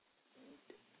so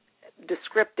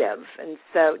descriptive, and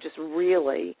so just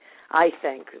really, I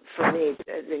think, for me,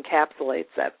 it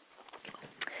encapsulates it.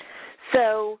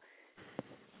 So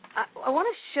I want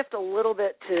to shift a little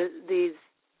bit to these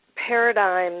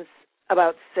paradigms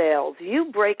about sales. You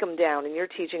break them down in your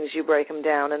teachings. You break them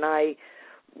down, and I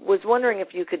was wondering if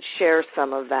you could share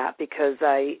some of that, because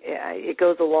it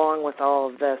goes along with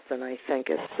all of this, and I think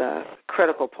it's a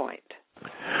critical point.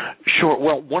 Sure.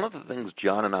 Well, one of the things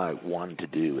John and I wanted to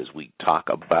do as we talk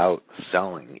about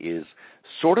selling is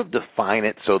sort of define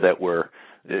it so that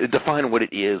define what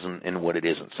it is and what it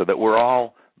isn't, so that we're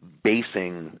all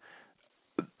basing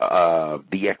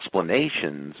the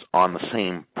explanations on the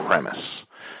same premise.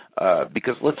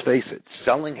 Because let's face it,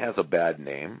 selling has a bad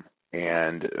name,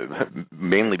 and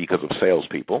mainly because of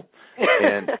salespeople,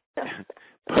 and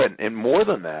more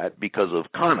than that, because of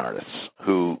con artists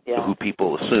who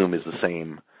people assume is the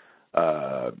same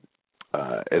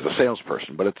as a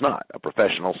salesperson, but it's not. A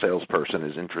professional salesperson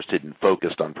is interested and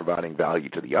focused on providing value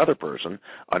to the other person,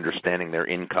 understanding their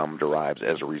income derives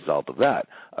as a result of that.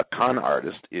 A con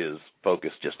artist is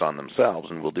focused just on themselves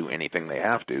and will do anything they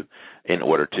have to in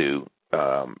order to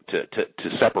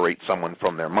separate someone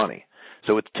from their money.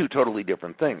 So it's 2 totally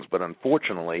different things. But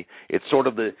unfortunately, it's sort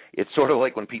of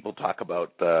like when people talk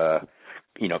about cronyism,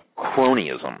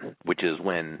 which is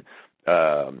when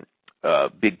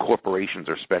big corporations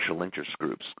or special interest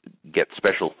groups get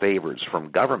special favors from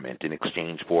government in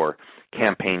exchange for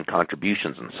campaign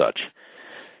contributions and such.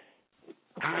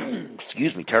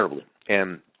 Excuse me, terribly.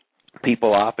 And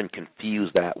people often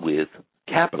confuse that with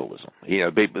capitalism.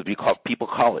 People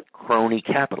call it crony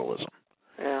capitalism.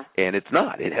 Yeah. And it's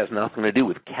not. It has nothing to do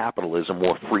with capitalism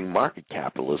or free market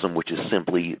capitalism, which is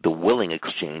simply the willing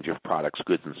exchange of products,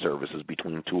 goods, and services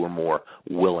between 2 or more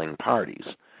willing parties.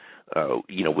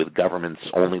 With government's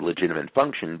only legitimate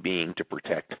function being to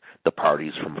protect the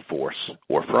parties from force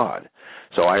or fraud.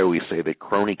 So I always say that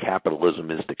crony capitalism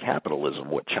is to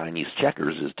capitalism what Chinese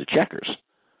checkers is to checkers.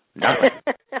 Nothing.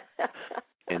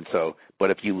 And so, but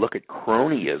if you look at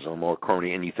cronyism or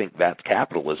crony and you think that's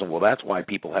capitalism, well, that's why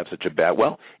people have such a bad,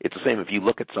 well, it's the same if you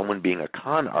look at someone being a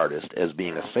con artist as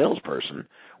being a salesperson,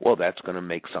 well, that's going to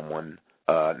make someone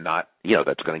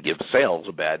that's going to give sales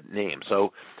a bad name.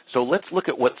 So let's look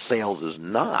at what sales is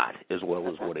not as well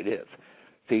as what it is.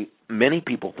 See, many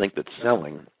people think that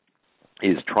selling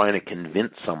is trying to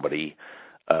convince somebody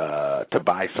to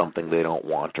buy something they don't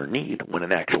want or need, when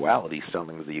in actuality,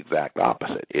 selling is the exact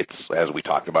opposite. It's, as we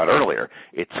talked about earlier,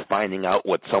 it's finding out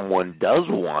what someone does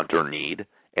want or need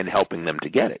and helping them to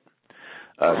get it.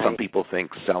 Some people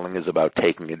think selling is about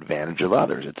taking advantage of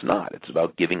others. It's not. It's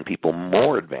about giving people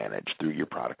more advantage through your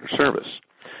product or service.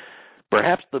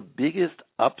 Perhaps the biggest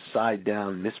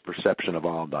upside-down misperception of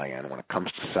all, Diane, when it comes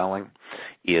to selling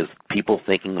is people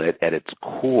thinking that at its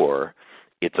core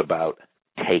it's about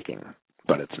taking,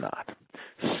 but it's not.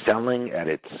 Selling at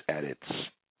its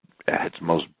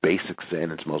most basic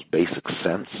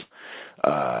sense,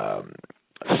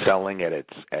 selling at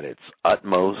its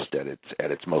utmost,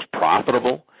 at its most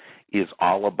profitable, is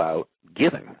all about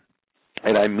giving.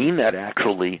 And I mean that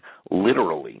actually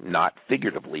literally, not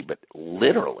figuratively, but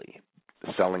literally.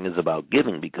 Selling is about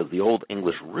giving, because the old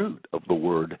English root of the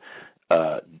word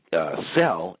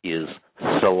sell is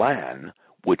selan,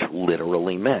 which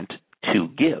literally meant to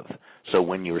give. So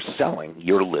when you're selling,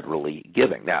 you're literally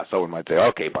giving. Now, someone might say,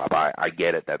 okay, Bob, I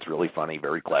get it. That's really funny,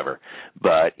 very clever.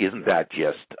 But isn't that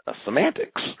just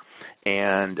semantics?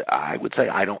 And I would say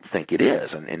I don't think it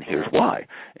is, and here's why.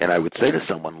 And I would say to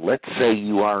someone, let's say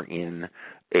you are in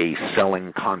a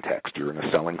selling context. You're in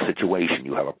a selling situation.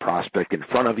 You have a prospect in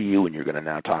front of you, and you're going to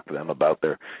now talk to them about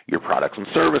your products and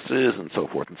services and so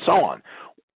forth and so on.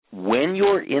 When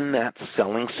you're in that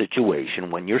selling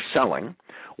situation, when you're selling,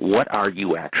 what are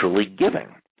you actually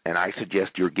giving? And I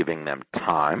suggest you're giving them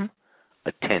time,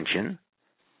 attention,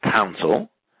 counsel,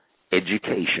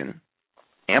 education,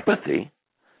 empathy,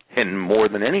 and more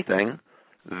than anything,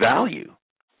 value.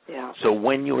 Yeah. So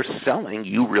when you're selling,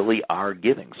 you really are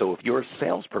giving. So if you're a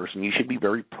salesperson, you should be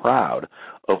very proud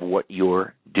of what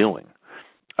you're doing.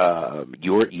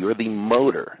 You're the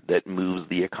motor that moves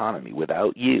the economy.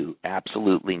 Without you,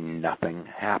 absolutely nothing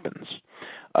happens.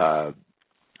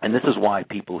 And this is why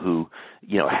people who,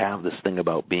 have this thing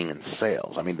about being in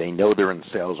sales. I mean, they know they're in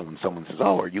sales, and when someone says,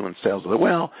 "Oh, are you in sales?" They're like,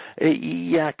 "Well,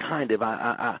 yeah, kind of.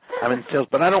 I'm in sales,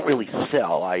 but I don't really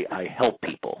sell. I help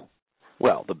people."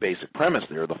 Well, the basic premise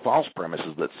there, the false premise,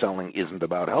 is that selling isn't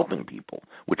about helping people,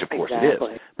 which of course it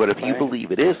is. But if you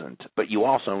believe it isn't, but you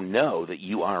also know that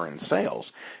you are in sales,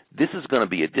 this is going to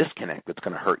be a disconnect that's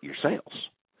going to hurt your sales.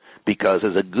 Because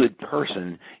as a good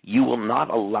person, you will not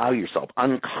allow yourself,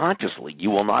 unconsciously, you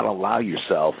will not allow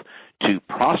yourself to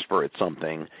prosper at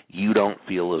something you don't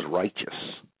feel is righteous.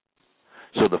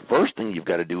 So the first thing you've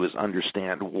got to do is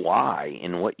understand why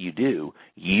in what you do,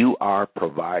 you are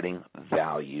providing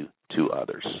value to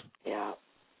others. Yeah,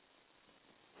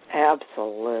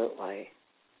 absolutely.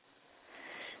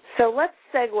 So let's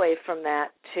segue from that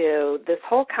to this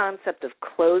whole concept of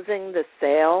closing the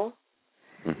sale,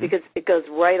 because it goes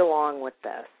right along with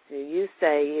this. You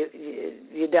say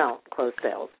you don't close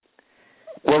sales.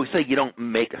 Well, we say you don't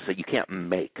make a sale. You can't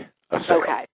make a sale.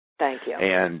 Okay, thank you.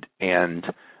 And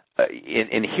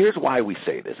here's why we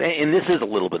say this. And this is a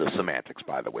little bit of semantics,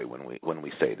 by the way, when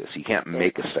we say this. You can't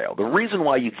make a sale. The reason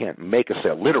why you can't make a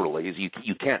sale, literally, is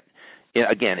you can't.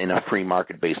 Again, in a free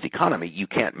market-based economy, you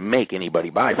can't make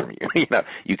anybody buy from you.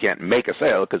 You can't make a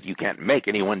sale because you can't make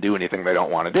anyone do anything they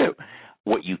don't want to do.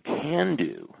 What you can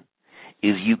do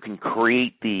is you can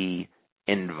create the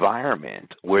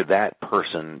environment where that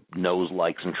person knows,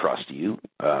 likes, and trusts you.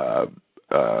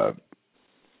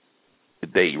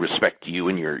 They respect you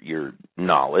and your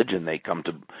knowledge, and they come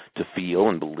to feel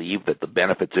and believe that the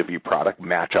benefits of your product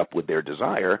match up with their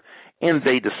desire, and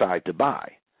they decide to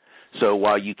buy. So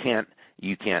while you can't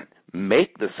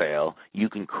make the sale, you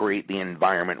can create the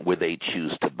environment where they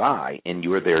choose to buy, and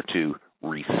you're there to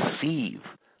receive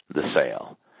the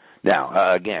sale.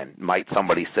 Now, again, might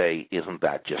somebody say, isn't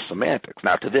that just semantics?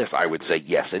 Now, to this, I would say,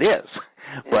 yes, it is.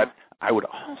 Yeah. But I would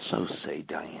also say,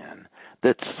 Diane,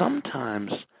 that sometimes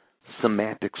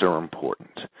semantics are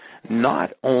important,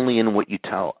 not only in what you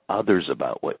tell others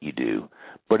about what you do,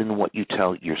 but in what you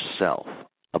tell yourself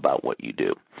about what you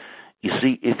do. You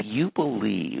see, if you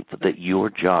believe that your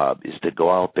job is to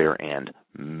go out there and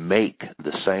make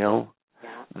the sale,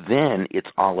 then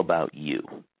it's all about you.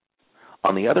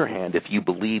 On the other hand, if you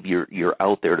believe you're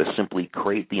out there to simply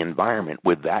create the environment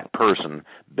with that person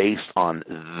based on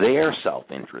their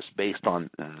self-interest, based on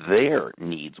their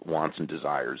needs, wants, and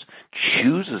desires,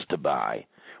 chooses to buy,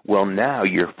 well, now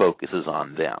your focus is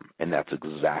on them, and that's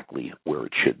exactly where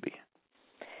it should be.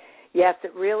 Yes,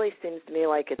 it really seems to me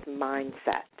like it's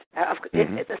mindset.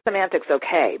 The semantics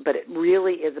okay, but it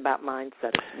really is about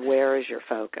mindset. Where is your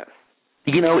focus?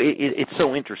 It's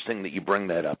so interesting that you bring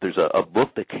that up. There's a book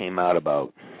that came out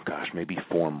about, maybe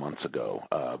 4 months ago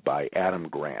by Adam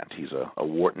Grant. He's a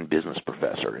Wharton business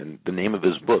professor, and the name of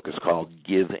his book is called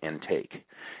Give and Take.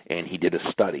 And he did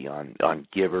a study on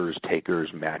givers, takers,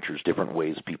 matchers, different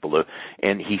ways people live.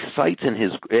 And he cites in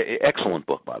his excellent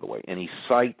book, by the way, and he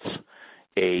cites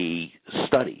a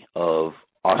study of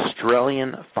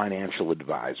Australian financial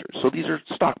advisors. So these are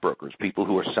stockbrokers, people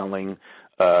who are selling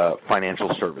financial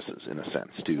services, in a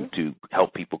sense, to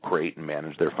help people create and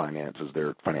manage their finances,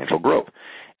 their financial growth.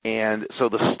 And so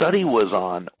the study was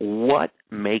on what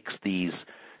makes these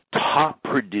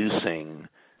top-producing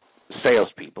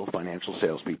salespeople, financial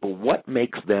salespeople, what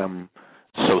makes them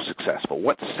so successful?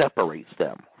 What separates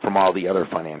them from all the other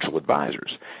financial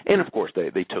advisors? And, of course,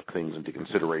 they took things into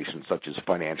consideration such as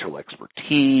financial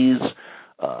expertise,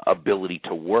 ability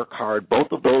to work hard.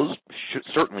 Both of those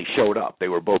certainly showed up. They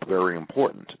were both very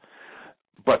important.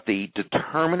 But the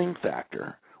determining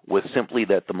factor was simply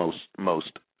that the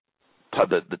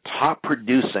top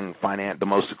producing the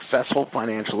most successful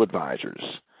financial advisors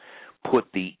put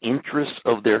the interests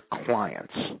of their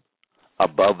clients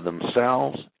above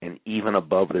themselves and even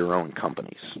above their own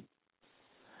companies.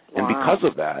 Wow. And because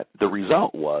of that, the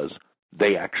result was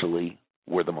they actually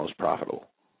were the most profitable.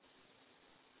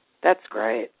 That's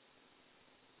great.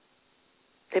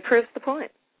 It proves the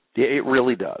point. It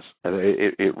really does.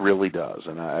 It really does.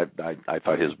 And I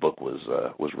thought his book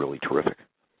was really terrific.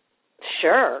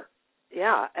 Sure.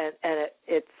 Yeah. And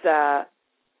it's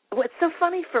what's so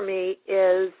funny for me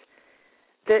is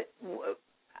that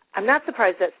I'm not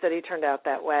surprised that study turned out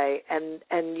that way.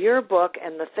 And your book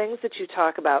and the things that you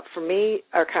talk about, for me,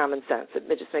 are common sense. It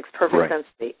just makes perfect sense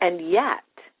to me. And yet,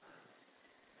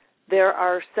 there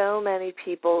are so many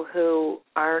people who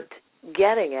aren't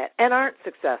getting it and aren't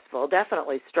successful,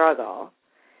 definitely struggle,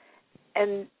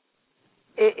 and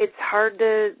it's hard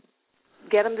to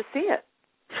get them to see it.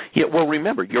 Yeah, well,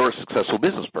 remember, you're a successful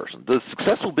business person. The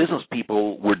successful business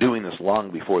people were doing this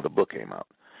long before the book came out.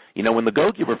 You know, when The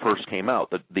Go-Giver first came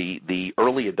out, the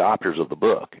early adopters of the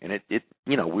book, and it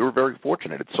we were very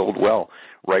fortunate. It sold well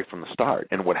right from the start.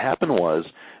 And what happened was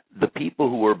the people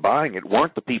who were buying it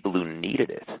weren't the people who needed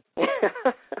it.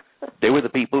 They were the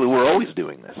people who were always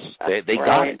doing this. They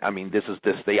got it. I mean,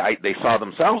 they saw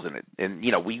themselves in it. And,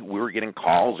 we were getting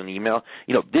calls and email.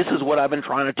 This is what I've been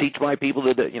trying to teach my people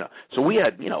to do. So we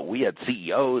had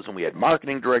CEOs and we had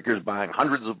marketing directors buying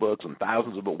hundreds of books and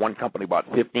thousands of books. One company bought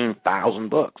 15,000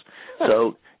 books.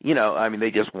 So, they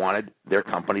just wanted their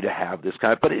company to have this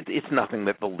kind of, but it's nothing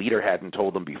that the leader hadn't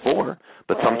told them before.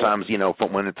 But sometimes,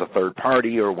 when it's a third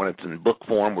party or when it's in book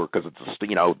form, or because it's,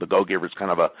 The Go-Giver is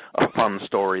kind of a fun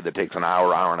story that takes an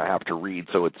hour and a half to read.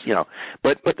 So it's,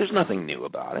 but there's nothing new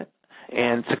about it.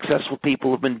 And successful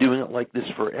people have been doing it like this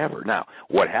forever. Now,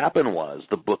 what happened was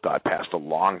the book got passed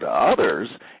along to others,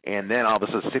 and then all of a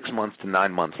sudden 6 months to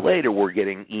 9 months later, we're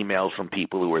getting emails from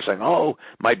people who were saying, oh,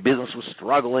 my business was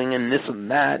struggling and this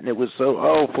and that, and it was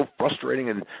so frustrating,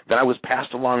 and then I was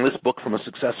passed along this book from a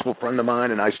successful friend of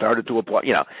mine, and I started to apply,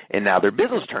 and now their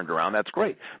business turned around. That's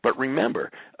great. But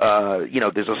remember,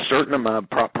 there's a certain amount,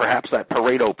 perhaps that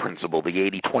Pareto principle, the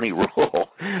 80-20 rule.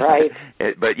 Right.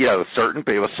 But, certain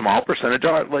people, a small percentage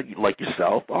like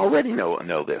yourself already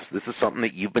know this. This is something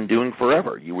that you've been doing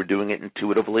forever. You were doing it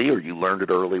intuitively, or you learned it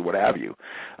early, what have you.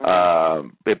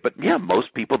 But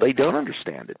most people, they don't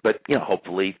understand it. But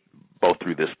hopefully, both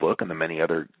through this book and the many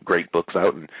other great books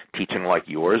out and teaching like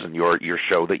yours and your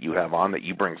show that you have on, that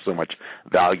you bring so much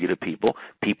value to people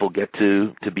get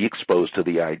to be exposed to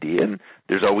the idea. And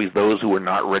there's always those who are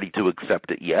not ready to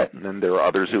accept it yet, and then there are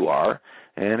others who are.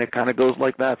 And it kind of goes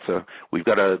like that. So we've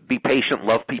got to be patient,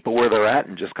 love people where they're at,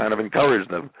 and just kind of encourage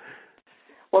them.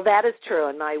 Well, that is true,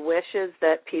 and my wish is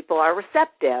that people are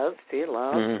receptive. See,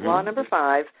 law number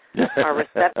 5, are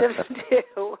receptive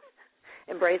to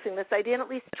embracing this idea and at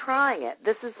least trying it.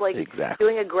 This is like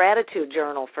doing a gratitude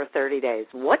journal for 30 days.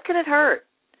 What could it hurt?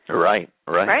 Right.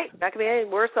 Right? Not going to be any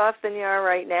worse off than you are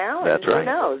right now. That's and right.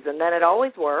 Who knows? And then it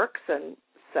always works. And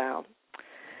so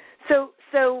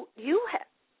you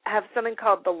have something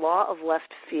called the Law of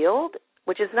Left Field,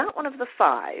 which is not one of the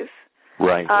 5.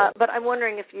 Right. But I'm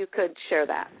wondering if you could share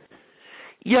that.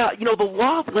 Yeah, the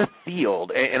Law of Left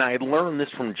Field, and I had learned this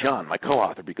from John, my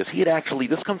co-author, because he had actually,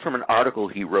 this comes from an article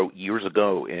he wrote years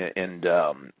ago, and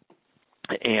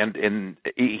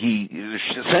he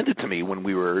sent it to me when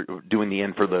we were doing the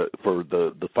end for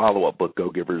the follow-up book,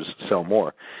 Go-Givers Sell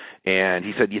More. And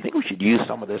he said, do you think we should use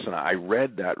some of this? And I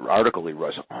read that article he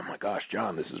wrote. I said, oh, my gosh,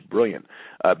 John, this is brilliant,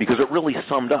 because it really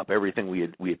summed up everything we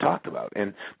had talked about.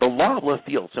 And the Law of Left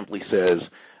Field simply says,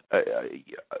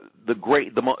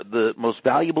 the most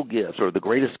valuable gifts, or the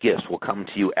greatest gifts, will come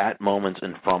to you at moments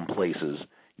and from places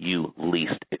you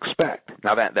least expect.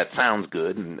 Now that sounds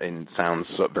good and sounds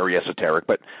very esoteric,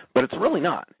 but it's really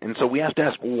not. And so we have to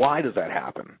ask, why does that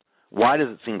happen? Why does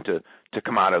it seem to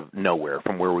come out of nowhere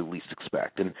from where we least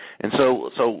expect? And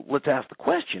so let's ask the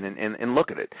question and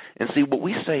look at it and see. What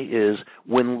we say is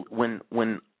when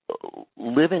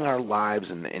living our lives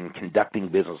and conducting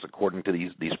business according to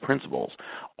these principles,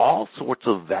 all sorts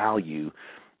of value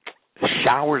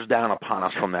showers down upon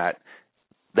us from that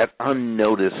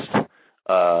unnoticed,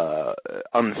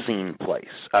 unseen place.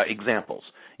 Examples: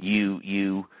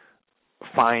 you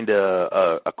find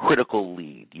a critical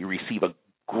lead, you receive a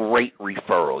great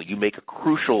referral, you make a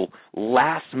crucial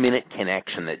last-minute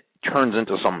connection that turns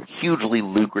into some hugely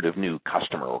lucrative new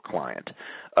customer or client.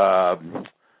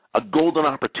 A golden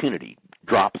opportunity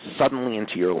drops suddenly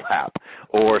into your lap,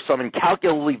 or some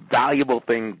incalculably valuable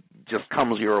thing just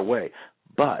comes your way,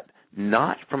 but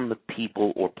not from the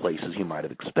people or places you might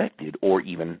have expected or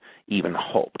even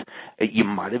hoped. You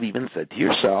might have even said to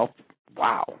yourself,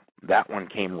 wow, that one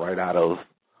came right out of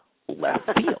left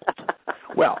field.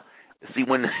 Well, see,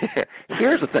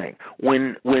 here's the thing.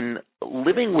 When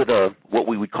living with what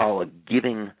we would call a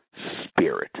giving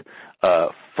spirit,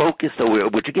 focused,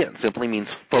 which again simply means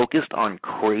focused on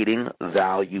creating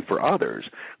value for others,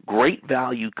 great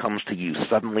value comes to you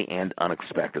suddenly and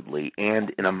unexpectedly,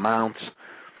 and in amounts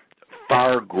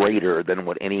far greater than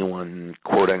what anyone,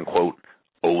 quote unquote,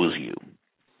 owes you.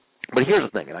 But here's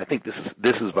the thing, and I think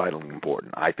this is vitally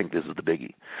important. I think this is the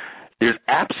biggie. There's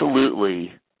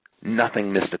absolutely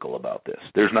nothing mystical about this.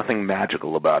 There's nothing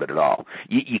magical about it at all.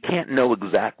 You can't know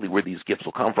exactly where these gifts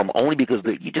will come from, only because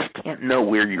you just can't know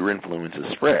where your influence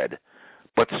is spread,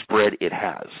 but spread it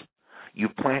has.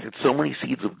 You've planted so many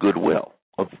seeds of goodwill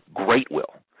of great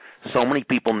will. So many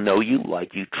people know you,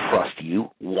 like you, trust you,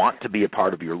 want to be a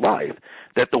part of your life,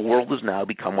 that the world has now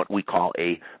become what we call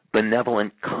a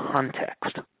benevolent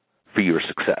context for your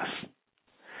success.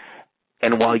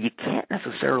 And while you can't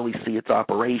necessarily see its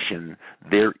operation,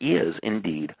 there is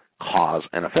indeed cause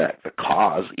and effect. The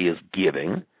cause is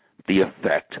giving, the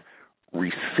effect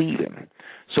receiving.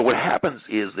 So what happens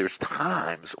is there's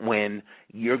times when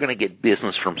you're going to get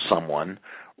business from someone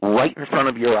right in front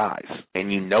of your eyes,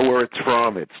 and you know where it's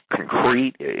from, it's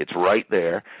concrete, it's right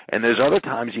there. And there's other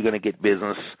times you're going to get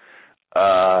business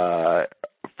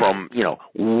from,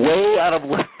 way out of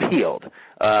left field,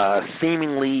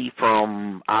 seemingly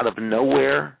from out of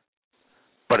nowhere,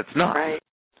 but it's not. Right.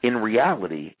 In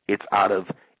reality, it's out of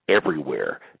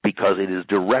everywhere, because it is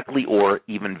directly or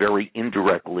even very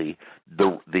indirectly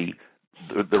the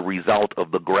result of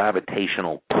the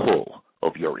gravitational pull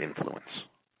of your influence.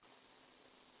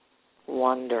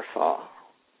 Wonderful.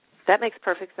 That makes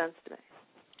perfect sense to me.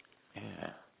 Yeah.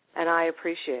 And I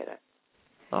appreciate it.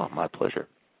 Oh, my pleasure.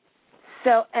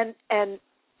 So, and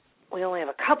we only have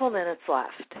a couple minutes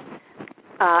left.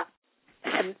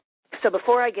 And so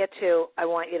before I get to, I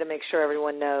want you to make sure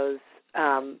everyone knows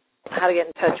how to get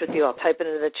in touch with you. I'll type it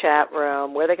into the chat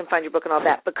room, where they can find your book and all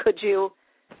that. But could you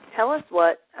tell us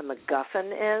what a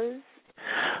MacGuffin is?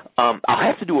 I'll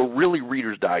have to do a really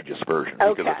Reader's Digest version,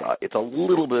 because it's a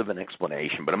little bit of an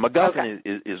explanation. But a MacGuffin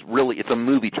is really, it's a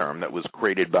movie term that was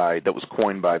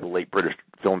coined by the late British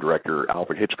film director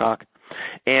Alfred Hitchcock.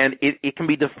 And it can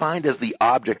be defined as the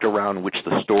object around which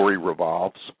the story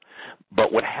revolves.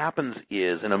 But what happens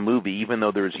is, in a movie, even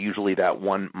though there's usually that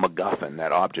one MacGuffin,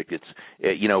 that object,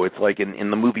 it's like in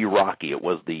the movie Rocky, it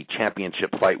was the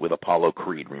championship fight with Apollo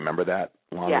Creed. Remember that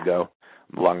long ago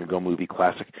movie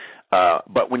classic.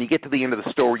 But when you get to the end of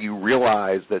the story, you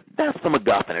realize that that's the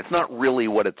MacGuffin. It's not really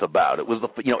what it's about. It was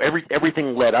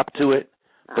everything led up to it,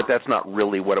 but that's not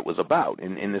really what it was about.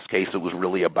 In this case, it was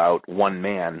really about one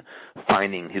man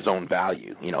finding his own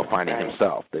value, finding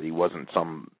himself, that he wasn't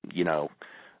some,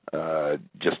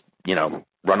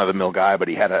 run-of-the-mill guy, but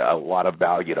he had a lot of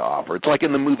value to offer. It's like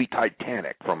in the movie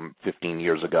Titanic from 15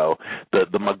 years ago. The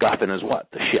MacGuffin is what?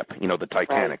 The ship, the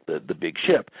Titanic, the big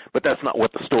ship. But that's not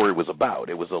what the story was about.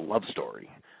 It was a love story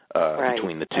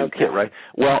between the two kids, right?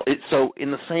 Well, so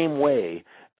in the same way,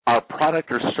 our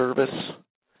product or service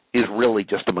is really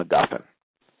just a MacGuffin.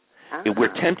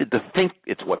 We're tempted to think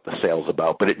it's what the sale's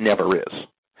about, but it never is.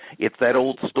 It's that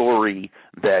old story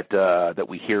that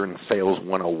we hear in Sales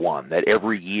 101, that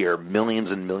every year millions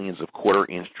and millions of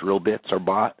quarter-inch drill bits are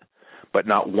bought, but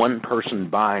not one person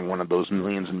buying one of those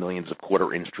millions and millions of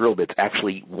quarter-inch drill bits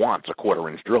actually wants a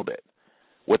quarter-inch drill bit.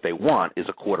 What they want is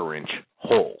a quarter-inch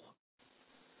hole.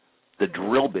 The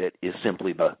drill bit is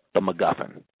simply the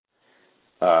MacGuffin.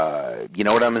 You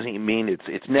know what I mean?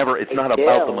 It's not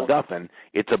about the MacGuffin.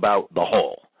 It's about the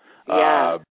hole.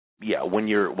 When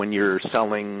you're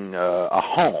selling a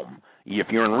home, if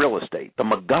you're in real estate, the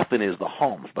MacGuffin is the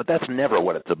homes, but that's never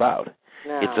what it's about.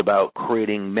 No. It's about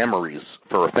creating memories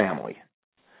for a family.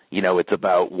 It's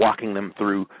about walking them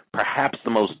through perhaps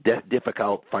the most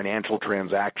difficult financial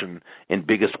transaction and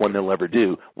biggest one they'll ever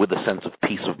do with a sense of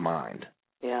peace of mind.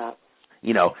 Yeah.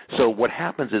 So what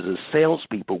happens is, as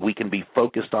salespeople, we can be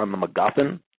focused on the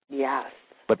MacGuffin. Yes.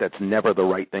 But that's never the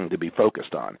right thing to be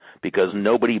focused on, because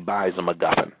nobody buys a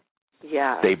MacGuffin.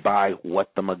 Yeah. They buy what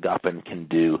the MacGuffin can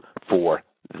do for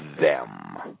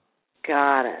them.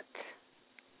 Got it.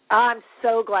 I'm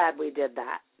so glad we did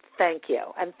that. Thank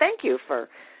you. And thank you for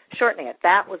shortening it.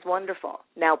 That was wonderful.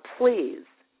 Now, please,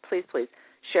 please, please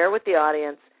share with the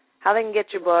audience how they can get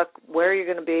your book, where you're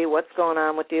going to be, what's going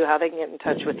on with you, how they can get in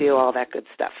touch with you, all that good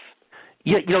stuff.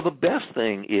 Yeah, the best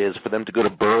thing is for them to go to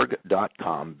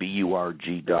Burg.com,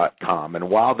 BURG.com, and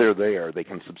while they're there, they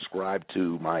can subscribe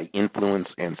to my Influence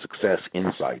and Success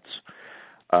Insights.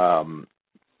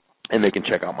 And they can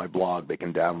check out my blog. They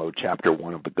can download Chapter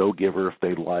 1 of The Go-Giver if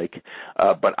they'd like.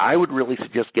 But I would really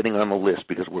suggest getting on the list,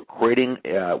 because we're creating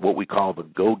what we call the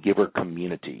Go-Giver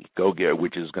community,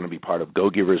 which is going to be part of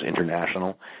Go-Givers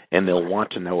International, and they'll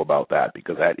want to know about that,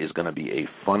 because that is going to be a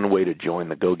fun way to join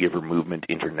the Go-Giver movement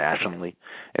internationally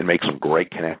and make some great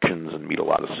connections and meet a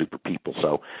lot of super people.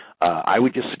 So I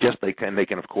would just suggest they can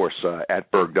of course,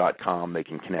 at Burg.com, they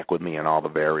can connect with me on all the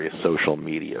various social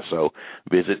media. So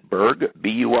visit Burg,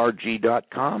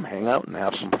 BURG.com, hang out and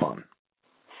have some fun.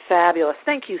 Fabulous.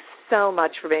 Thank you so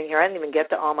much for being here. I didn't even get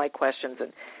to all my questions,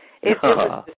 and it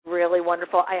was really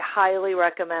wonderful. I highly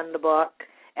recommend the book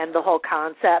and the whole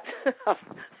concept of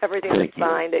everything that's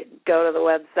signed. Go to the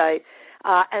website.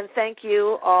 And thank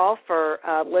you all for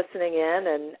listening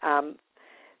in, and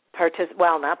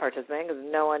not participating because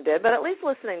no one did, but at least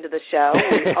listening to the show.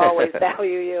 We always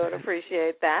value you and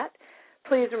appreciate that.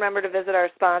 Please remember to visit our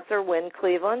sponsor, Win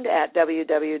Cleveland, at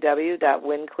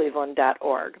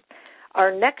www.wincleveland.org.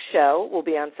 Our next show will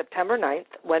be on September 9th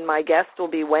when my guest will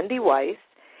be Wendy Weiss,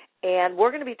 and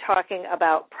we're going to be talking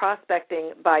about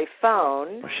prospecting by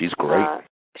phone. She's great.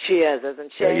 She is,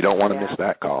 isn't she? Yeah, you don't want to miss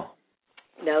that call.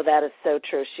 No, that is so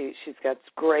true. She's got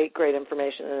great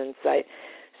information and insight.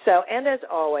 So, and as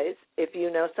always, if you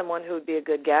know someone who would be a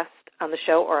good guest on the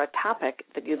show or a topic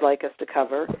that you'd like us to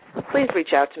cover, please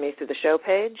reach out to me through the show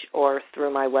page or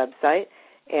through my website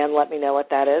and let me know what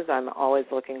that is. I'm always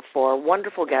looking for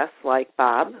wonderful guests like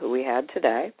Bob, who we had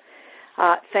today.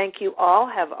 Thank you all.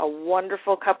 Have a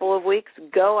wonderful couple of weeks.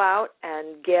 Go out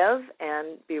and give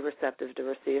and be receptive to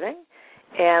receiving.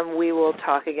 And we will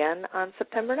talk again on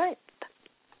September 9th.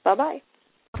 Bye-bye.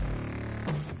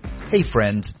 Hey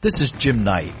friends, this is Jim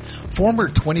Knight, former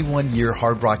 21-year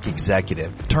Hard Rock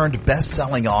executive turned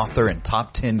best-selling author and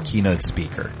top 10 keynote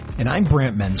speaker. And I'm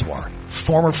Brant Menswar,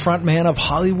 former frontman of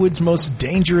Hollywood's most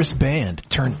dangerous band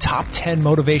turned top 10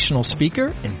 motivational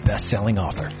speaker and best-selling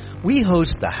author. We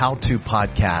host the how-to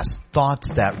podcast Thoughts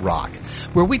That Rock,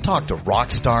 where we talk to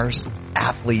rock stars,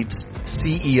 athletes,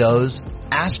 CEOs,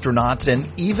 astronauts,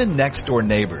 and even next-door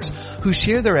neighbors who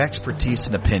share their expertise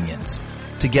and opinions.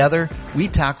 Together, we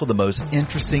tackle the most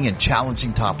interesting and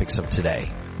challenging topics of today.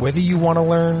 Whether you want to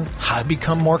learn how to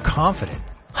become more confident,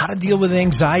 how to deal with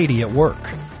anxiety at work,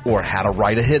 or how to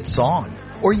write a hit song,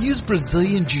 or use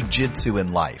Brazilian Jiu-Jitsu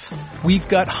in life, we've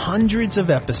got hundreds of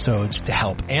episodes to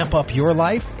help amp up your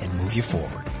life and move you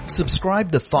forward.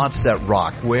 Subscribe to Thoughts That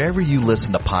Rock wherever you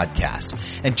listen to podcasts,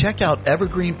 and check out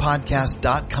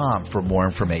evergreenpodcast.com for more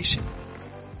information.